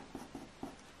middle.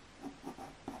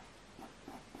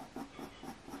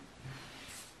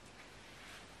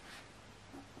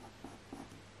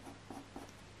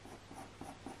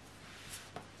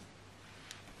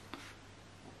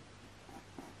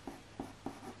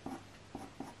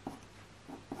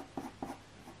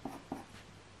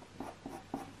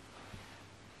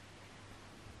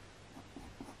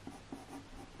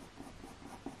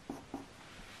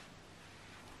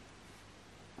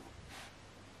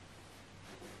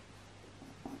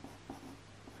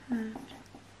 And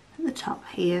at the top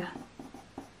here.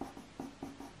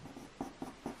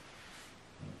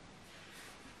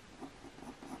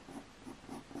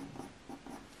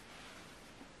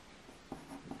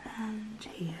 And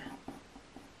here.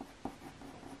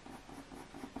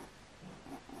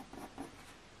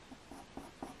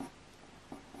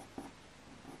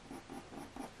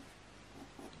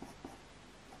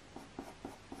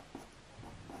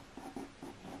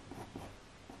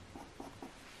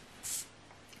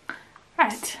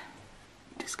 Right,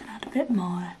 I'm just going to add a bit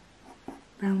more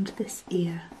around this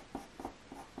ear.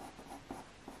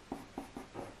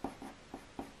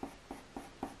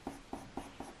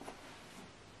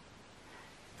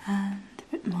 And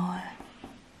a bit more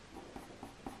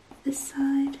this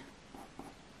side.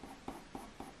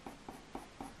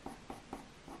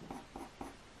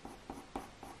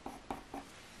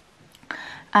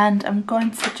 And I'm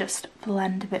going to just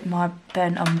blend a bit more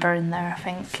burnt umber in there, I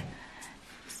think.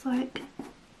 Just like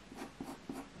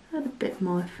add a bit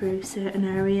more through certain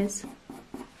areas.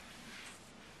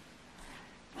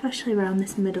 Especially around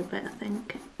this middle bit, I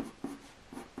think.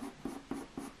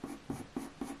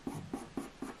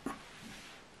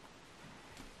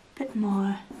 A bit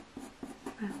more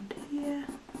around here.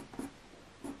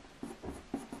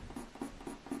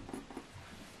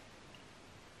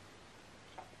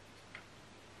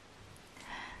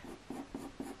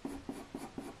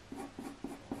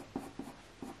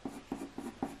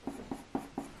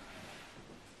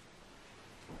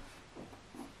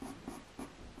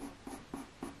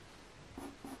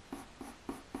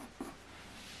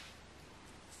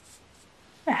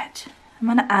 Right, I'm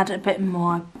going to add a bit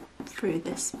more through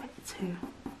this bit too.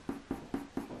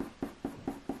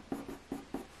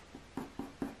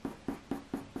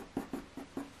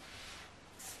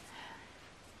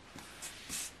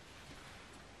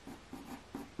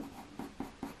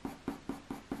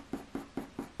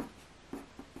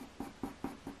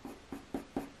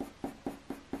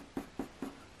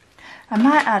 I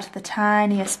might add the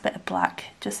tiniest bit of black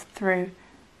just through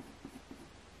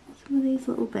some of these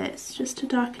little bits, just to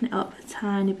darken it up a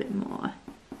tiny bit more.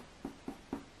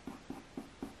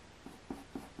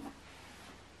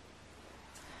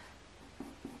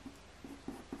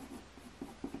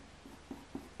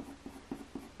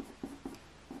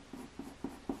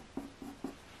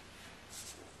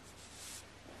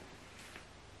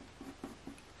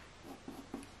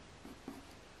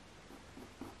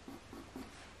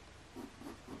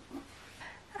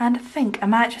 And I think I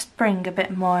might just bring a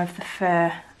bit more of the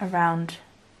fur around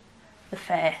the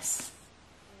face.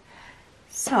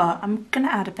 So I'm going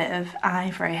to add a bit of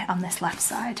ivory on this left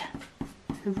side.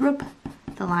 So rub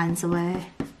the lines away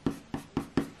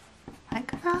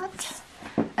like that.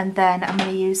 And then I'm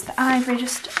going to use the ivory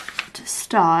just to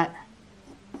start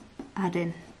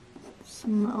adding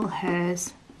some little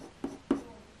hairs.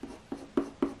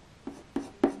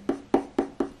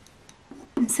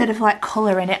 Instead of like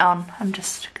colouring it on, I'm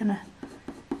just gonna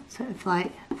sort of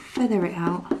like feather it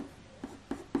out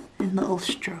in little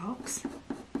strokes.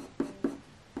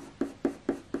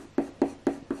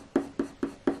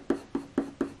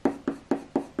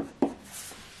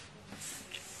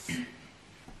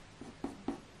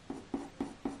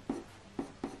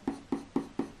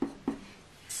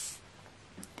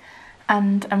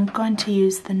 And I'm going to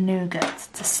use the Nougat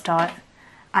to start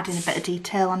adding a bit of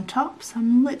detail on top, so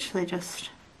I'm literally just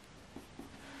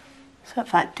sort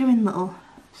of like doing little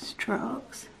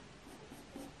strokes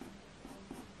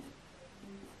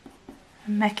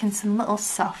and making some little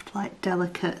soft, like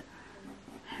delicate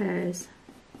hairs.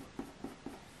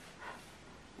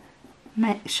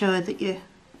 Make sure that you're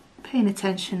paying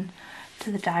attention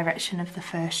to the direction of the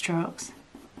fur strokes.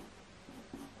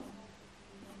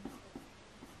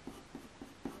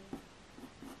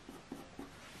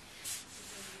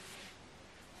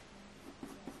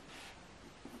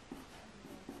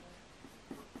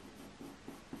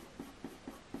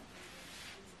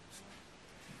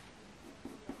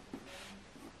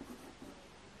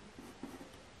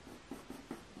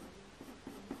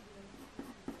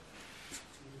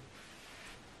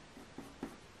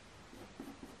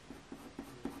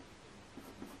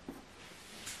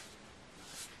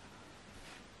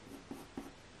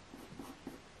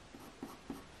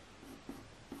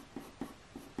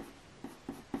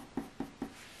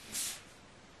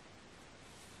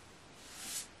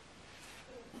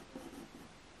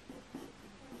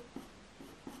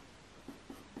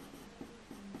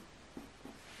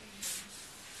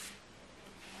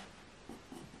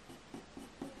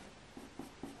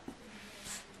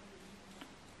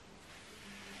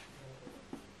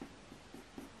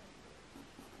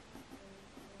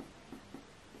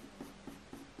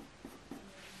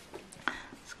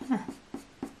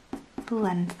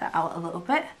 Blend that out a little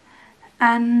bit,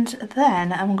 and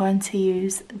then I'm going to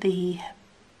use the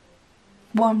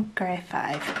warm grey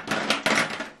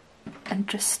 5 and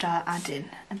just start adding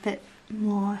a bit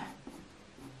more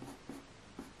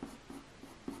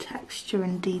texture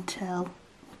and detail.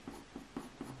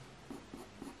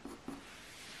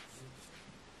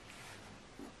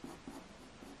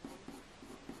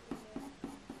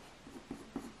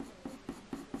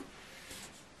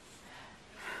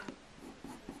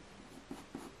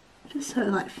 Just sort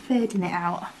of like fading it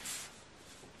out.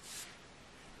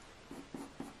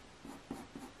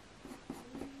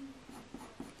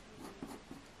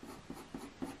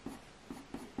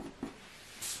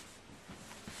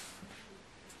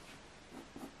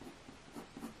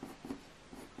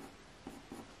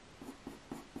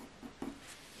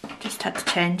 Just had to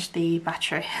change the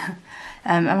battery.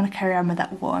 I'm going to carry on with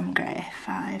that warm grey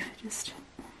 5, just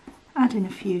adding a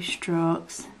few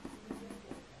strokes.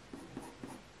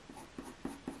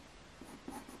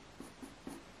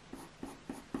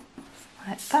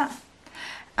 Like that,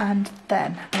 and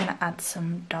then I'm going to add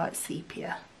some dark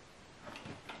sepia.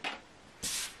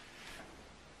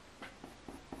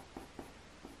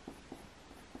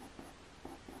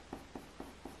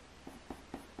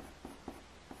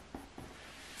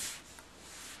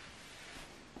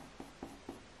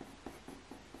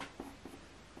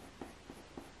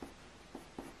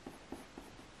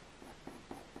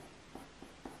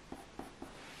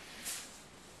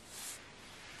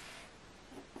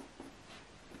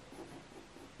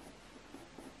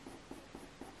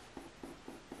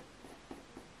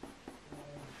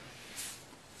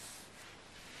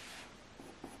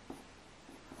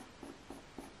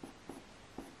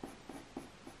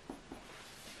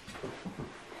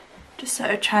 Just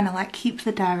sort of trying to like keep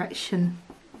the direction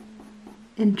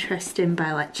interesting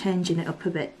by like changing it up a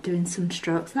bit, doing some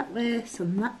strokes that way,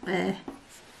 some that way.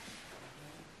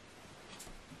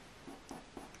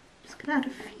 Just Gonna add a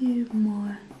few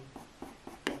more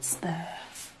bits there.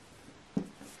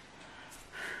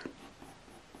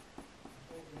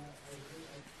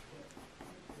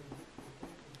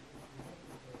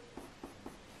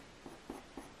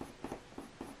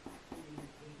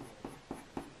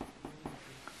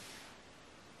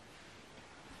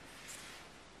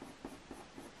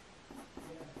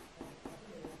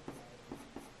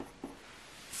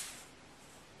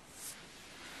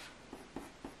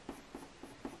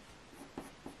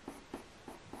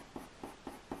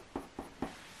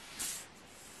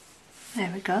 There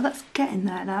we go, that's getting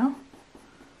there now.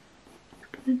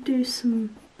 I'm going to do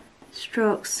some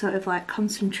strokes sort of like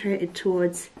concentrated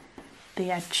towards the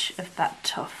edge of that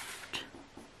tuft.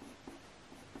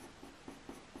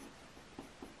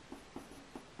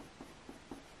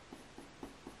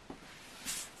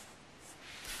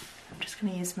 I'm just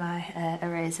going to use my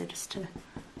eraser just to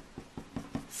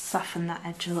soften that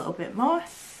edge a little bit more. I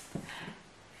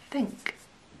think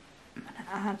I'm going to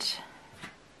add...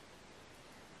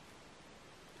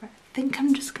 I think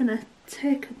I'm just going to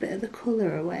take a bit of the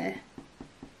colour away,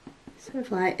 sort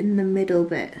of like in the middle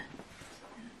bit,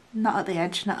 not at the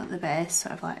edge, not at the base,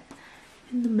 sort of like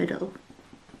in the middle,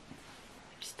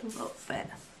 just a little bit.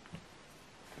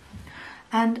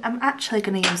 And I'm actually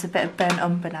going to use a bit of burnt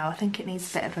umber now. I think it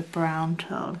needs a bit of a brown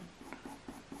tone.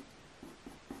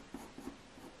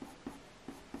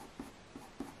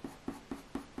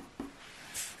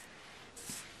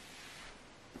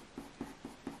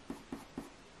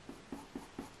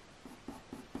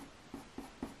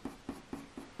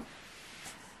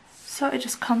 Sort of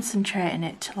just concentrating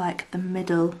it to like the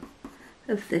middle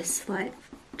of this like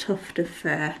tuft of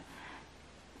fur.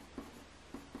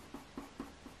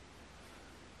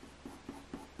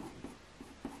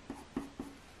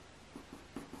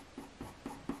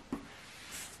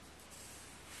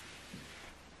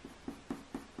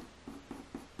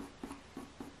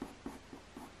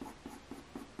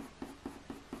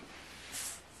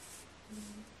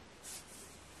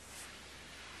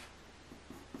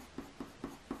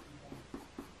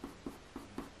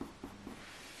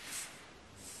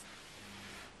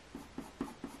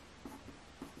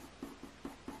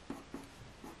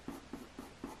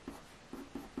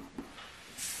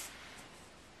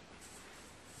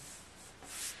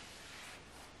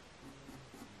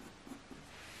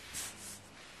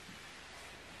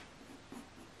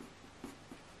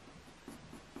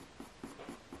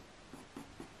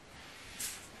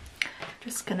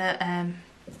 Just gonna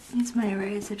use my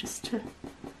eraser just to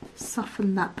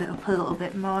soften that bit up a little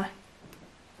bit more.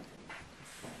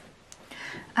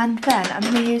 And then I'm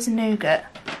going to use a Nougat.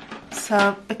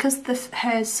 So because the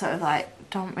hairs sort of like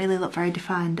don't really look very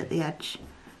defined at the edge, I'm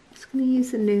just going to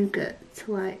use the Nougat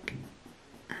to like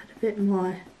add a bit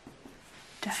more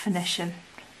definition.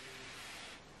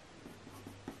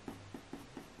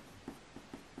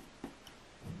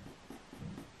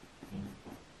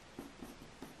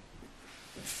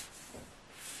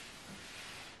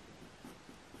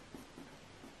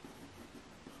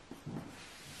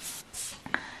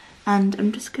 And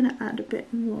I'm just going to add a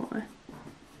bit more,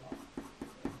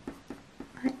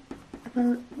 like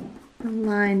a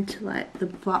line to like the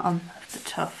bottom of the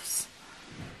tufts.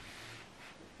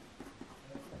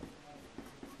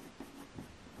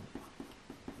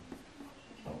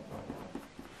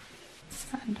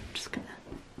 And I'm just going to,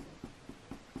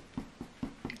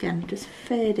 again, just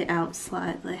fade it out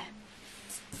slightly.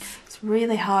 It's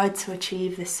really hard to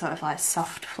achieve this sort of like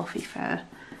soft fluffy fur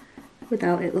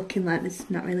without it looking like there's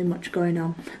not really much going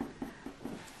on.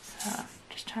 So I'm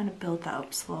just trying to build that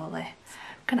up slowly. I'm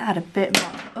gonna add a bit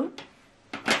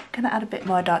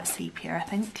more, dark sepia, I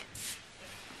think.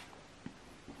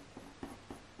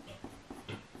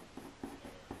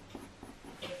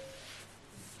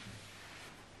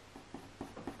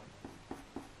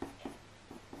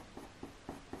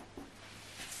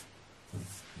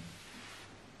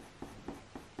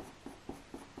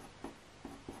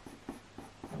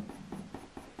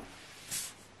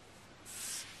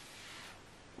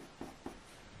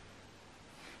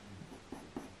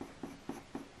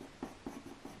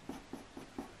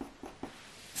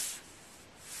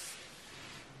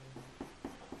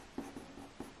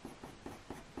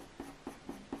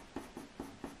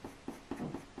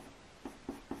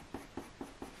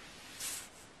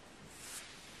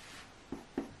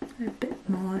 A bit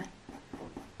more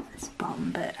this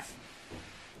bottom bit.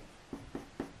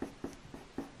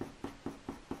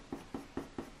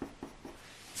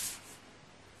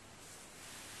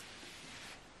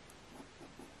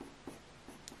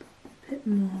 A bit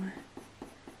more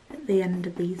at the end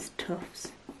of these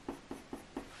tufts.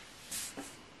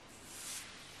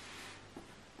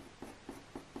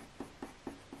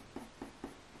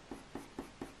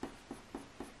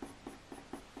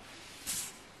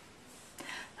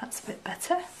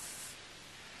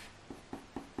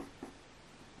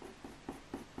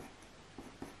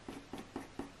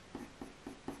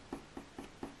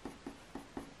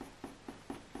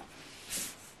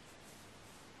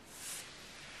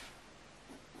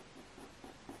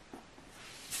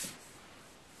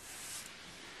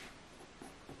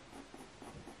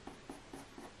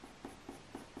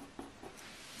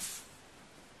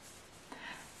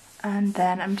 And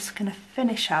then I'm just going to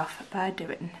finish off by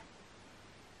doing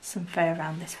some fur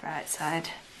around this right side.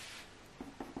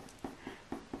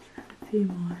 Add a few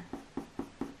more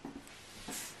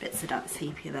bits of dark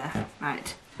sepia there.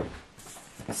 Right,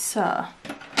 so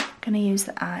I'm going to use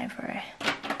the ivory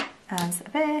as a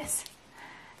base,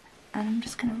 and I'm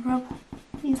just going to rub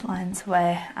these lines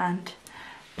away and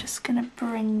just going to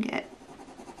bring it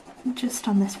just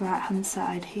on this right hand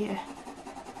side here,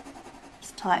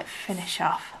 just to like finish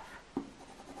off.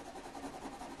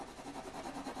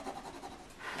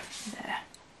 There.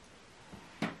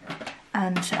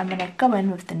 And I'm going to go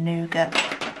in with the Nougat,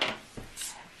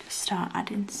 just start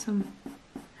adding some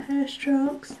hair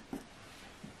strokes.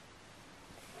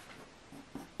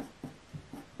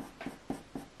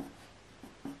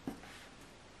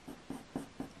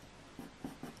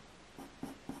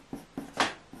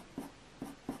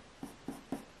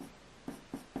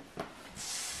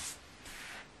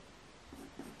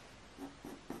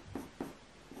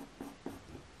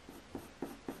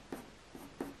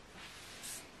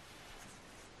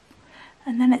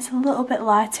 And then it's a little bit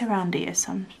lighter around here,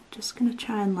 so I'm just going to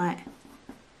try and like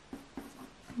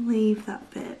leave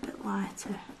that bit a bit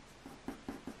lighter.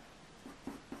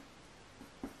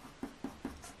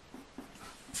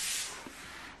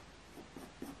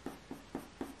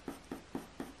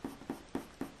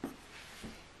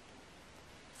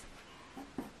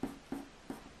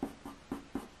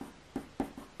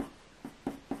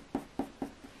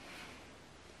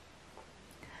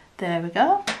 There we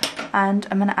go. And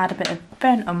I'm going to add a bit of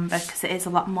burnt umber because it is a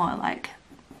lot more like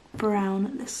brown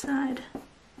at this side.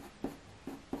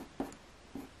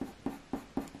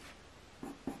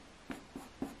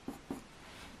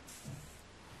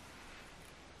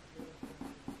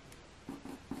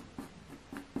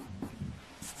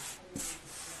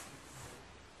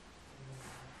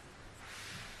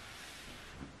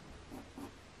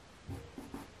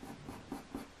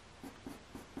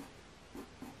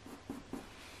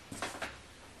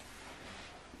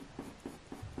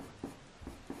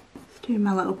 Do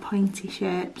my little pointy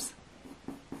shapes.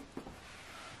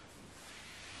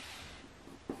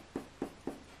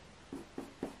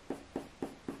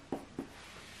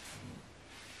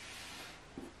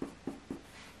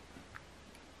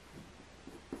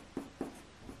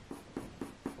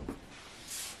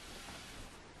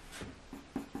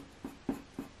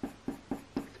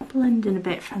 Blending a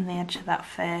bit from the edge of that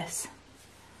face.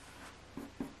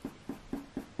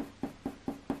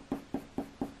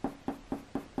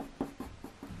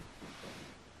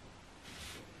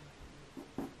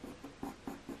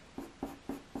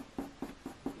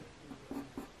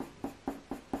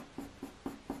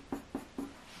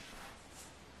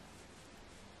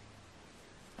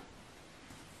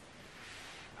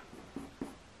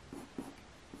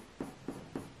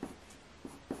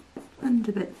 Blend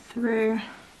a bit through.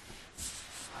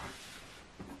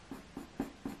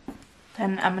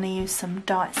 Then I'm going to use some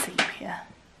dark sepia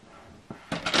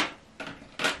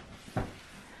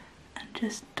and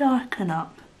just darken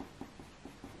up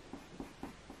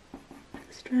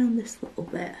just around this little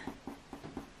bit,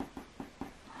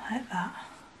 like that.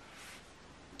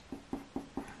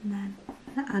 And then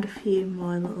I'm going to add a few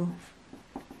more little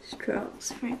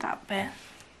strokes through that bit.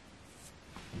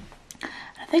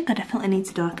 I think I definitely need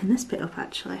to darken this bit up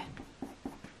actually.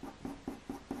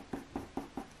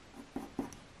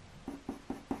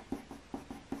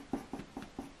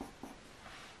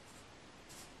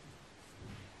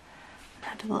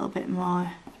 Add a little bit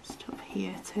more just up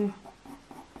here too.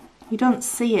 You don't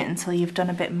see it until you've done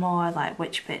a bit more, like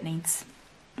which bit needs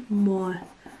more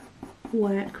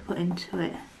work put into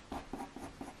it.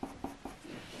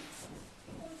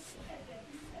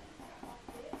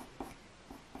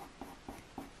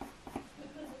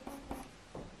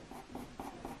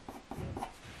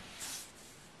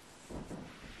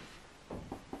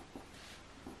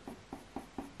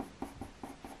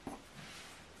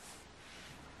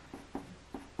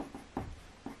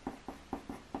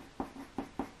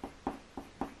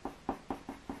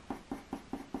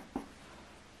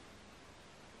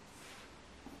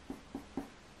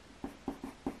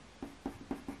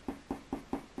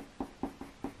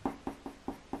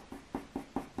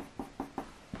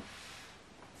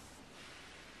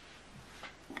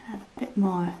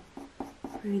 More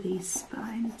through these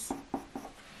spines.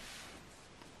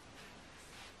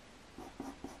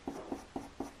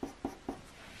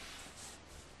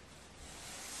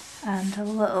 And a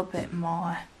little bit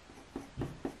more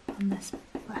on this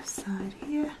left side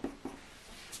here.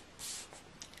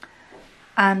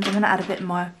 And I'm going to add a bit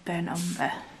more burnt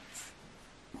umber.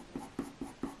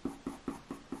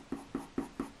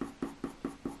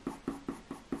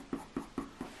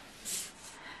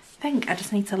 think I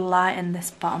just need to lighten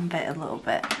this bottom bit a little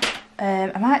bit.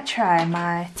 I might try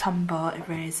my Tombow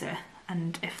eraser,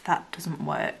 and if that doesn't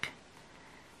work,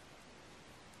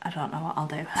 I don't know what I'll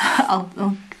do.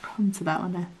 I'll come to that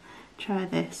when I try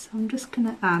this. I'm just going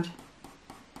to add,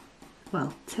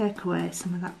 well, take away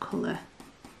some of that colour.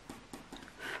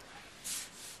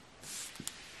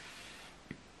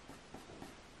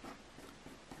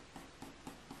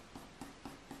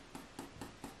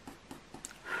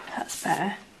 That's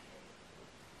better.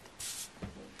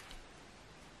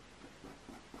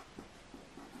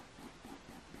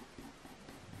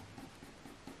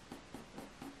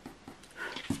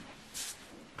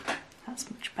 That's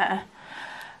much better.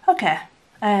 Okay,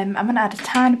 I'm going to add a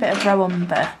tiny bit of raw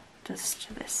umber just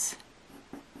to this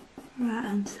right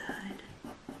hand side.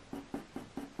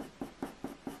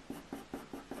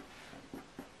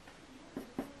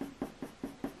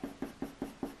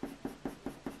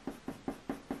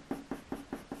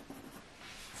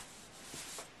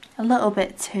 A little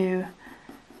bit to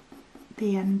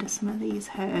the end of some of these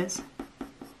hairs.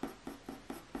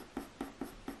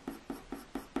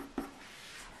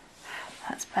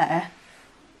 That's better.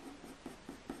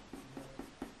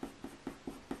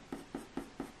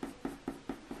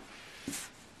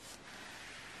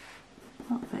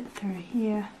 A little bit through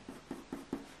here.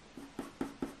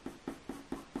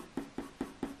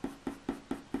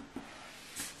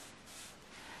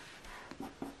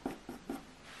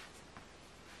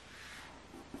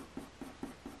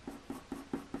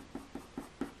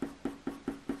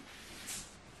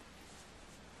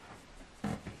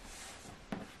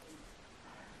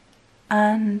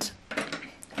 And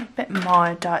a bit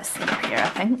more dark sepia, I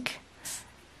think.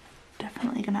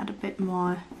 Definitely going to add a bit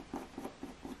more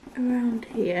around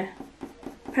here.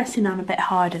 Pressing on a bit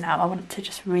harder now, I want to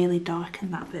just really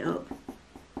darken that bit up.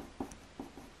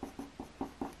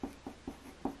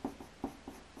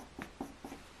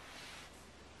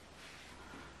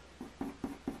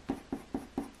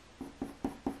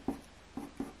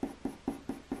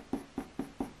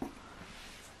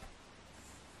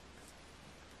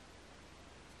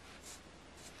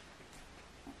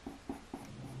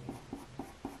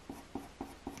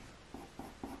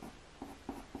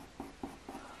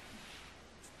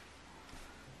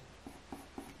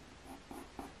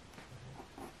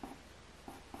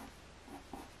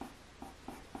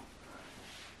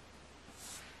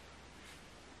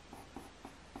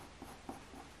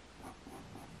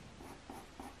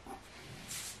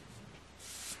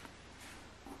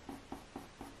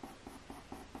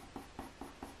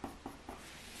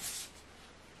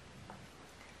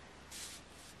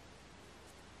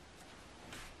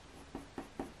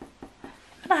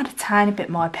 Add a tiny bit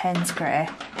more Payne's grey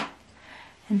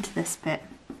into this bit.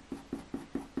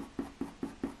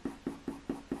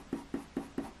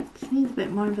 Just needs a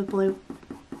bit more of a blue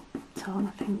tone,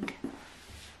 I think.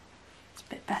 It's a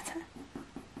bit better.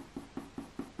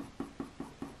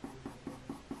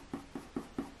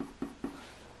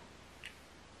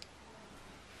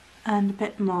 And a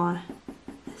bit more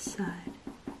this side.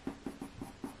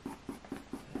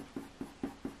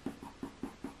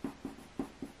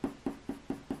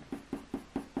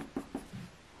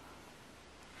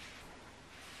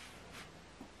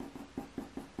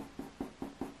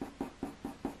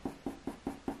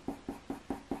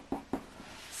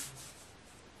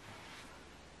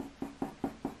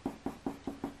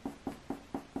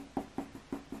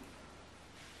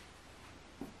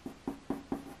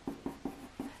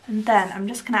 And then I'm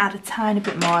just going to add a tiny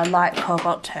bit more light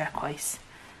cobalt turquoise,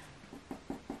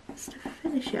 just to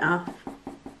finish it off.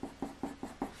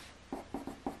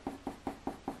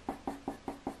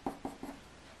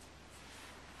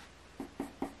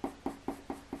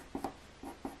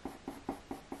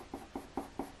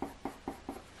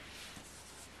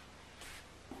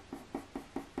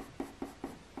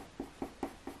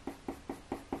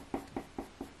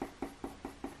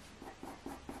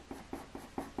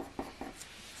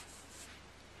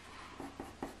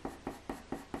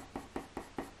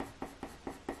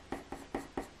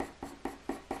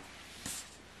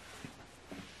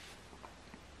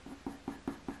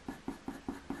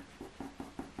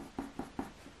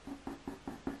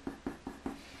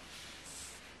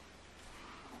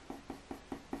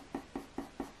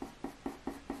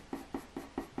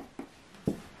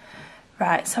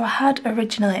 Right, so I had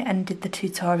originally ended the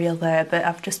tutorial there, but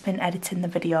I've just been editing the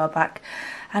video back,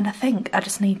 and I think I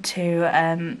just need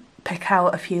to pick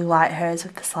out a few light hairs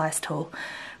with the slice tool,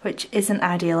 which isn't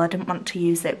ideal. I didn't want to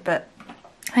use it, but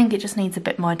I think it just needs a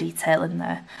bit more detail in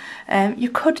there. You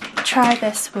could try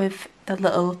this with the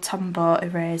little Tombow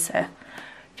eraser,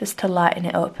 just to lighten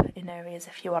it up in areas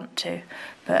if you want to,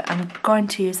 but I'm going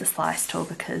to use the slice tool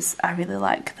because I really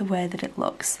like the way that it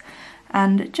looks.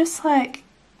 And just like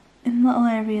in little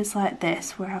areas like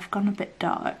this where I've gone a bit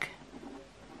dark,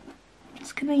 I'm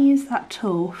just going to use that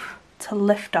tool to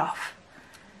lift off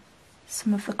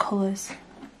some of the colours.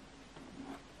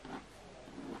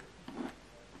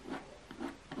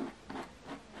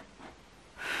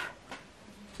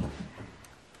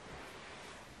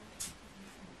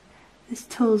 This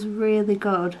tool's really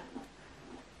good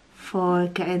for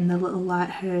getting the little light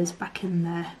hairs back in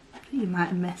there that you might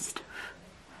have missed.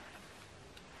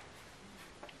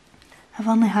 I've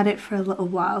only had it for a little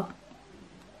while,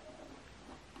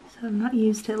 so I've not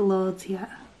used it loads yet.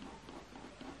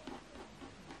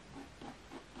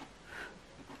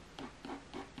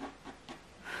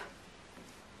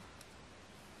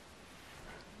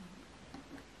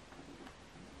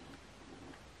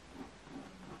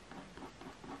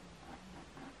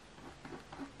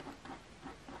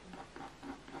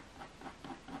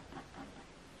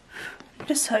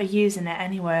 Just sort of using it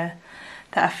anywhere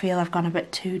that I feel I've gone a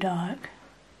bit too dark.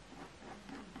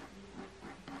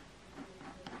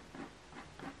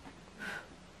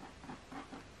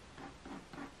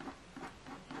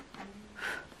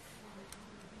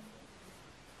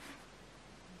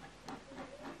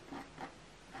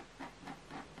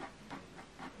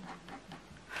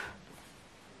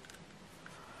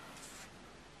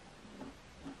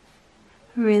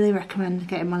 I really recommend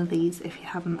getting one of these if you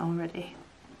haven't already.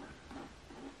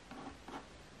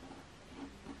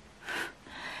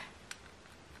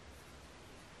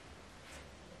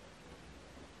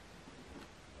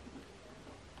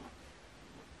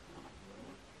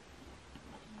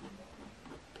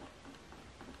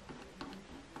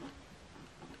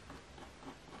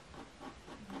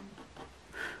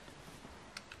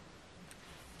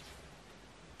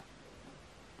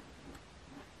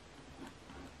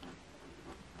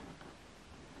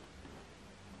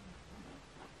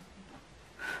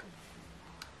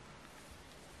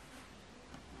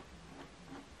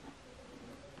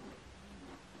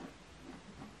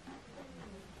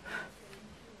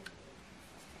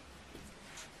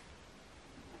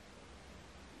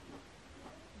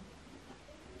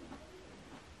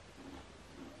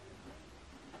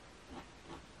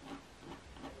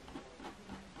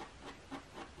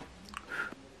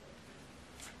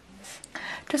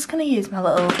 Just going to use my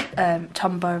little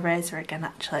Tombow razor again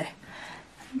actually,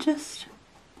 and just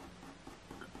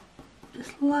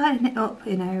lighten it up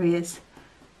in areas.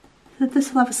 So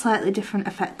this will have a slightly different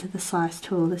effect to the slice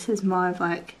tool. This is more of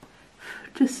like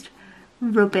just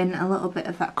rubbing a little bit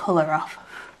of that colour off.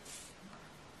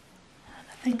 And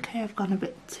I think I have gone a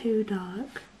bit too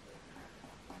dark.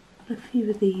 A few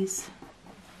of these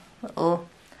little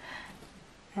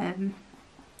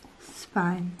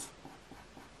spines.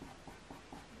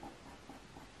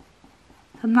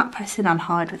 I'm not pressing on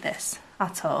hard with this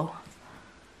at all.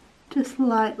 Just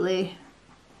lightly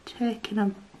taking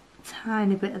a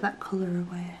tiny bit of that colour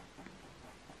away.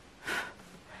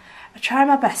 I try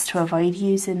my best to avoid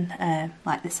using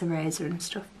like this eraser and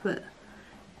stuff, but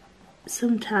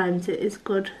sometimes it is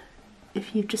good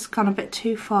if you've just gone a bit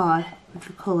too far with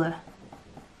the colour.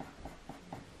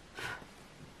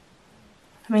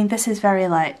 I mean, this is very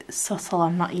like subtle,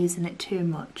 I'm not using it too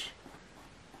much,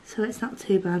 so it's not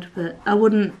too bad, but I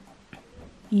wouldn't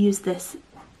use this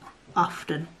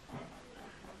often.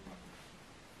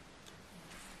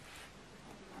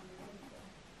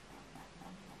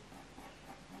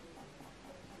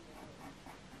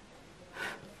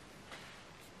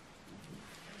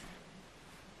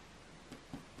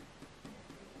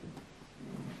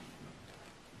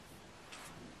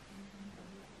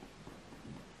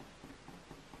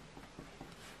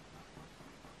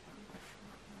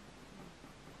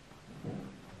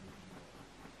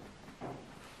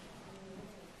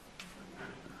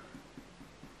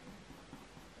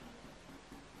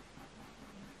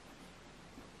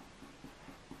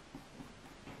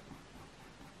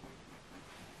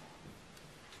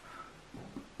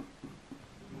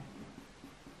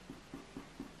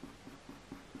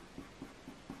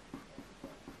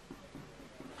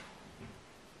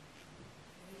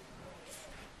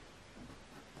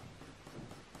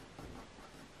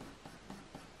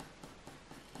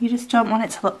 You just don't want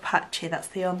it to look patchy, that's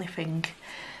the only thing.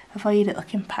 Avoid it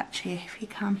looking patchy if you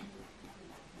can.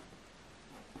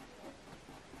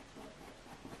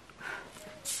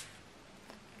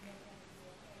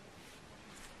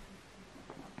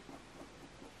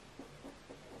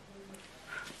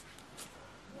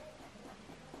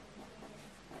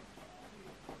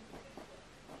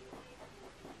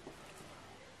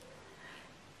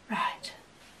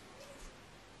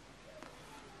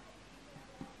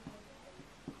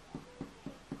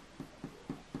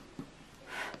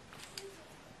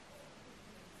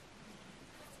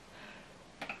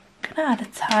 going to add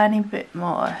a tiny bit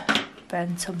more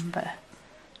burnt umber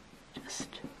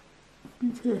just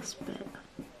into this bit.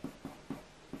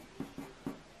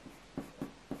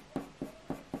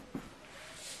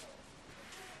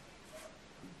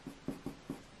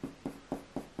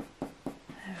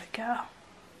 There we go.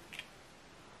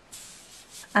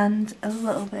 And a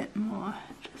little bit more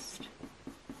just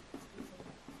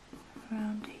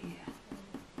around here.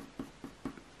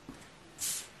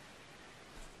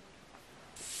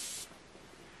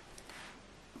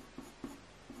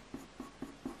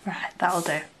 Right, that'll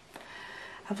do.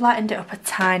 I've lightened it up a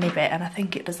tiny bit and I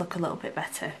think it does look a little bit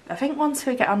better. I think once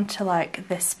we get onto like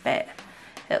this bit,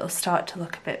 it'll start to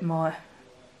look a bit more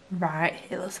right.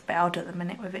 It looks a bit odd at the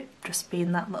minute with it just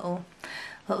being that little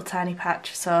tiny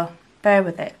patch, so bear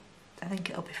with it. I think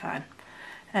it'll be fine.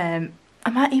 I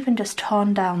might even just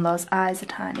tone down those eyes a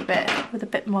tiny bit with a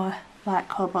bit more like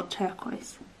Cobalt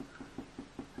turquoise.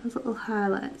 Those little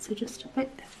highlights are just a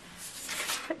bit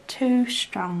too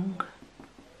strong.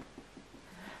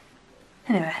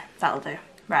 Anyway, that'll do.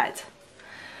 Right.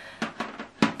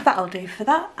 That'll do for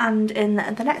that, and in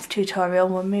the next tutorial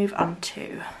we'll move on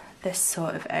to this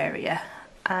sort of area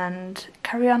and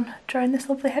carry on drawing this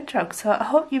lovely hedgehog. So I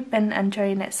hope you've been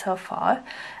enjoying it so far.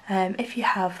 If you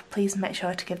have, please make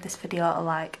sure to give this video a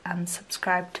like and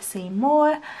subscribe to see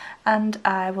more, and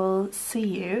I will see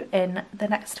you in the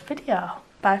next video.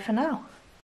 Bye for now.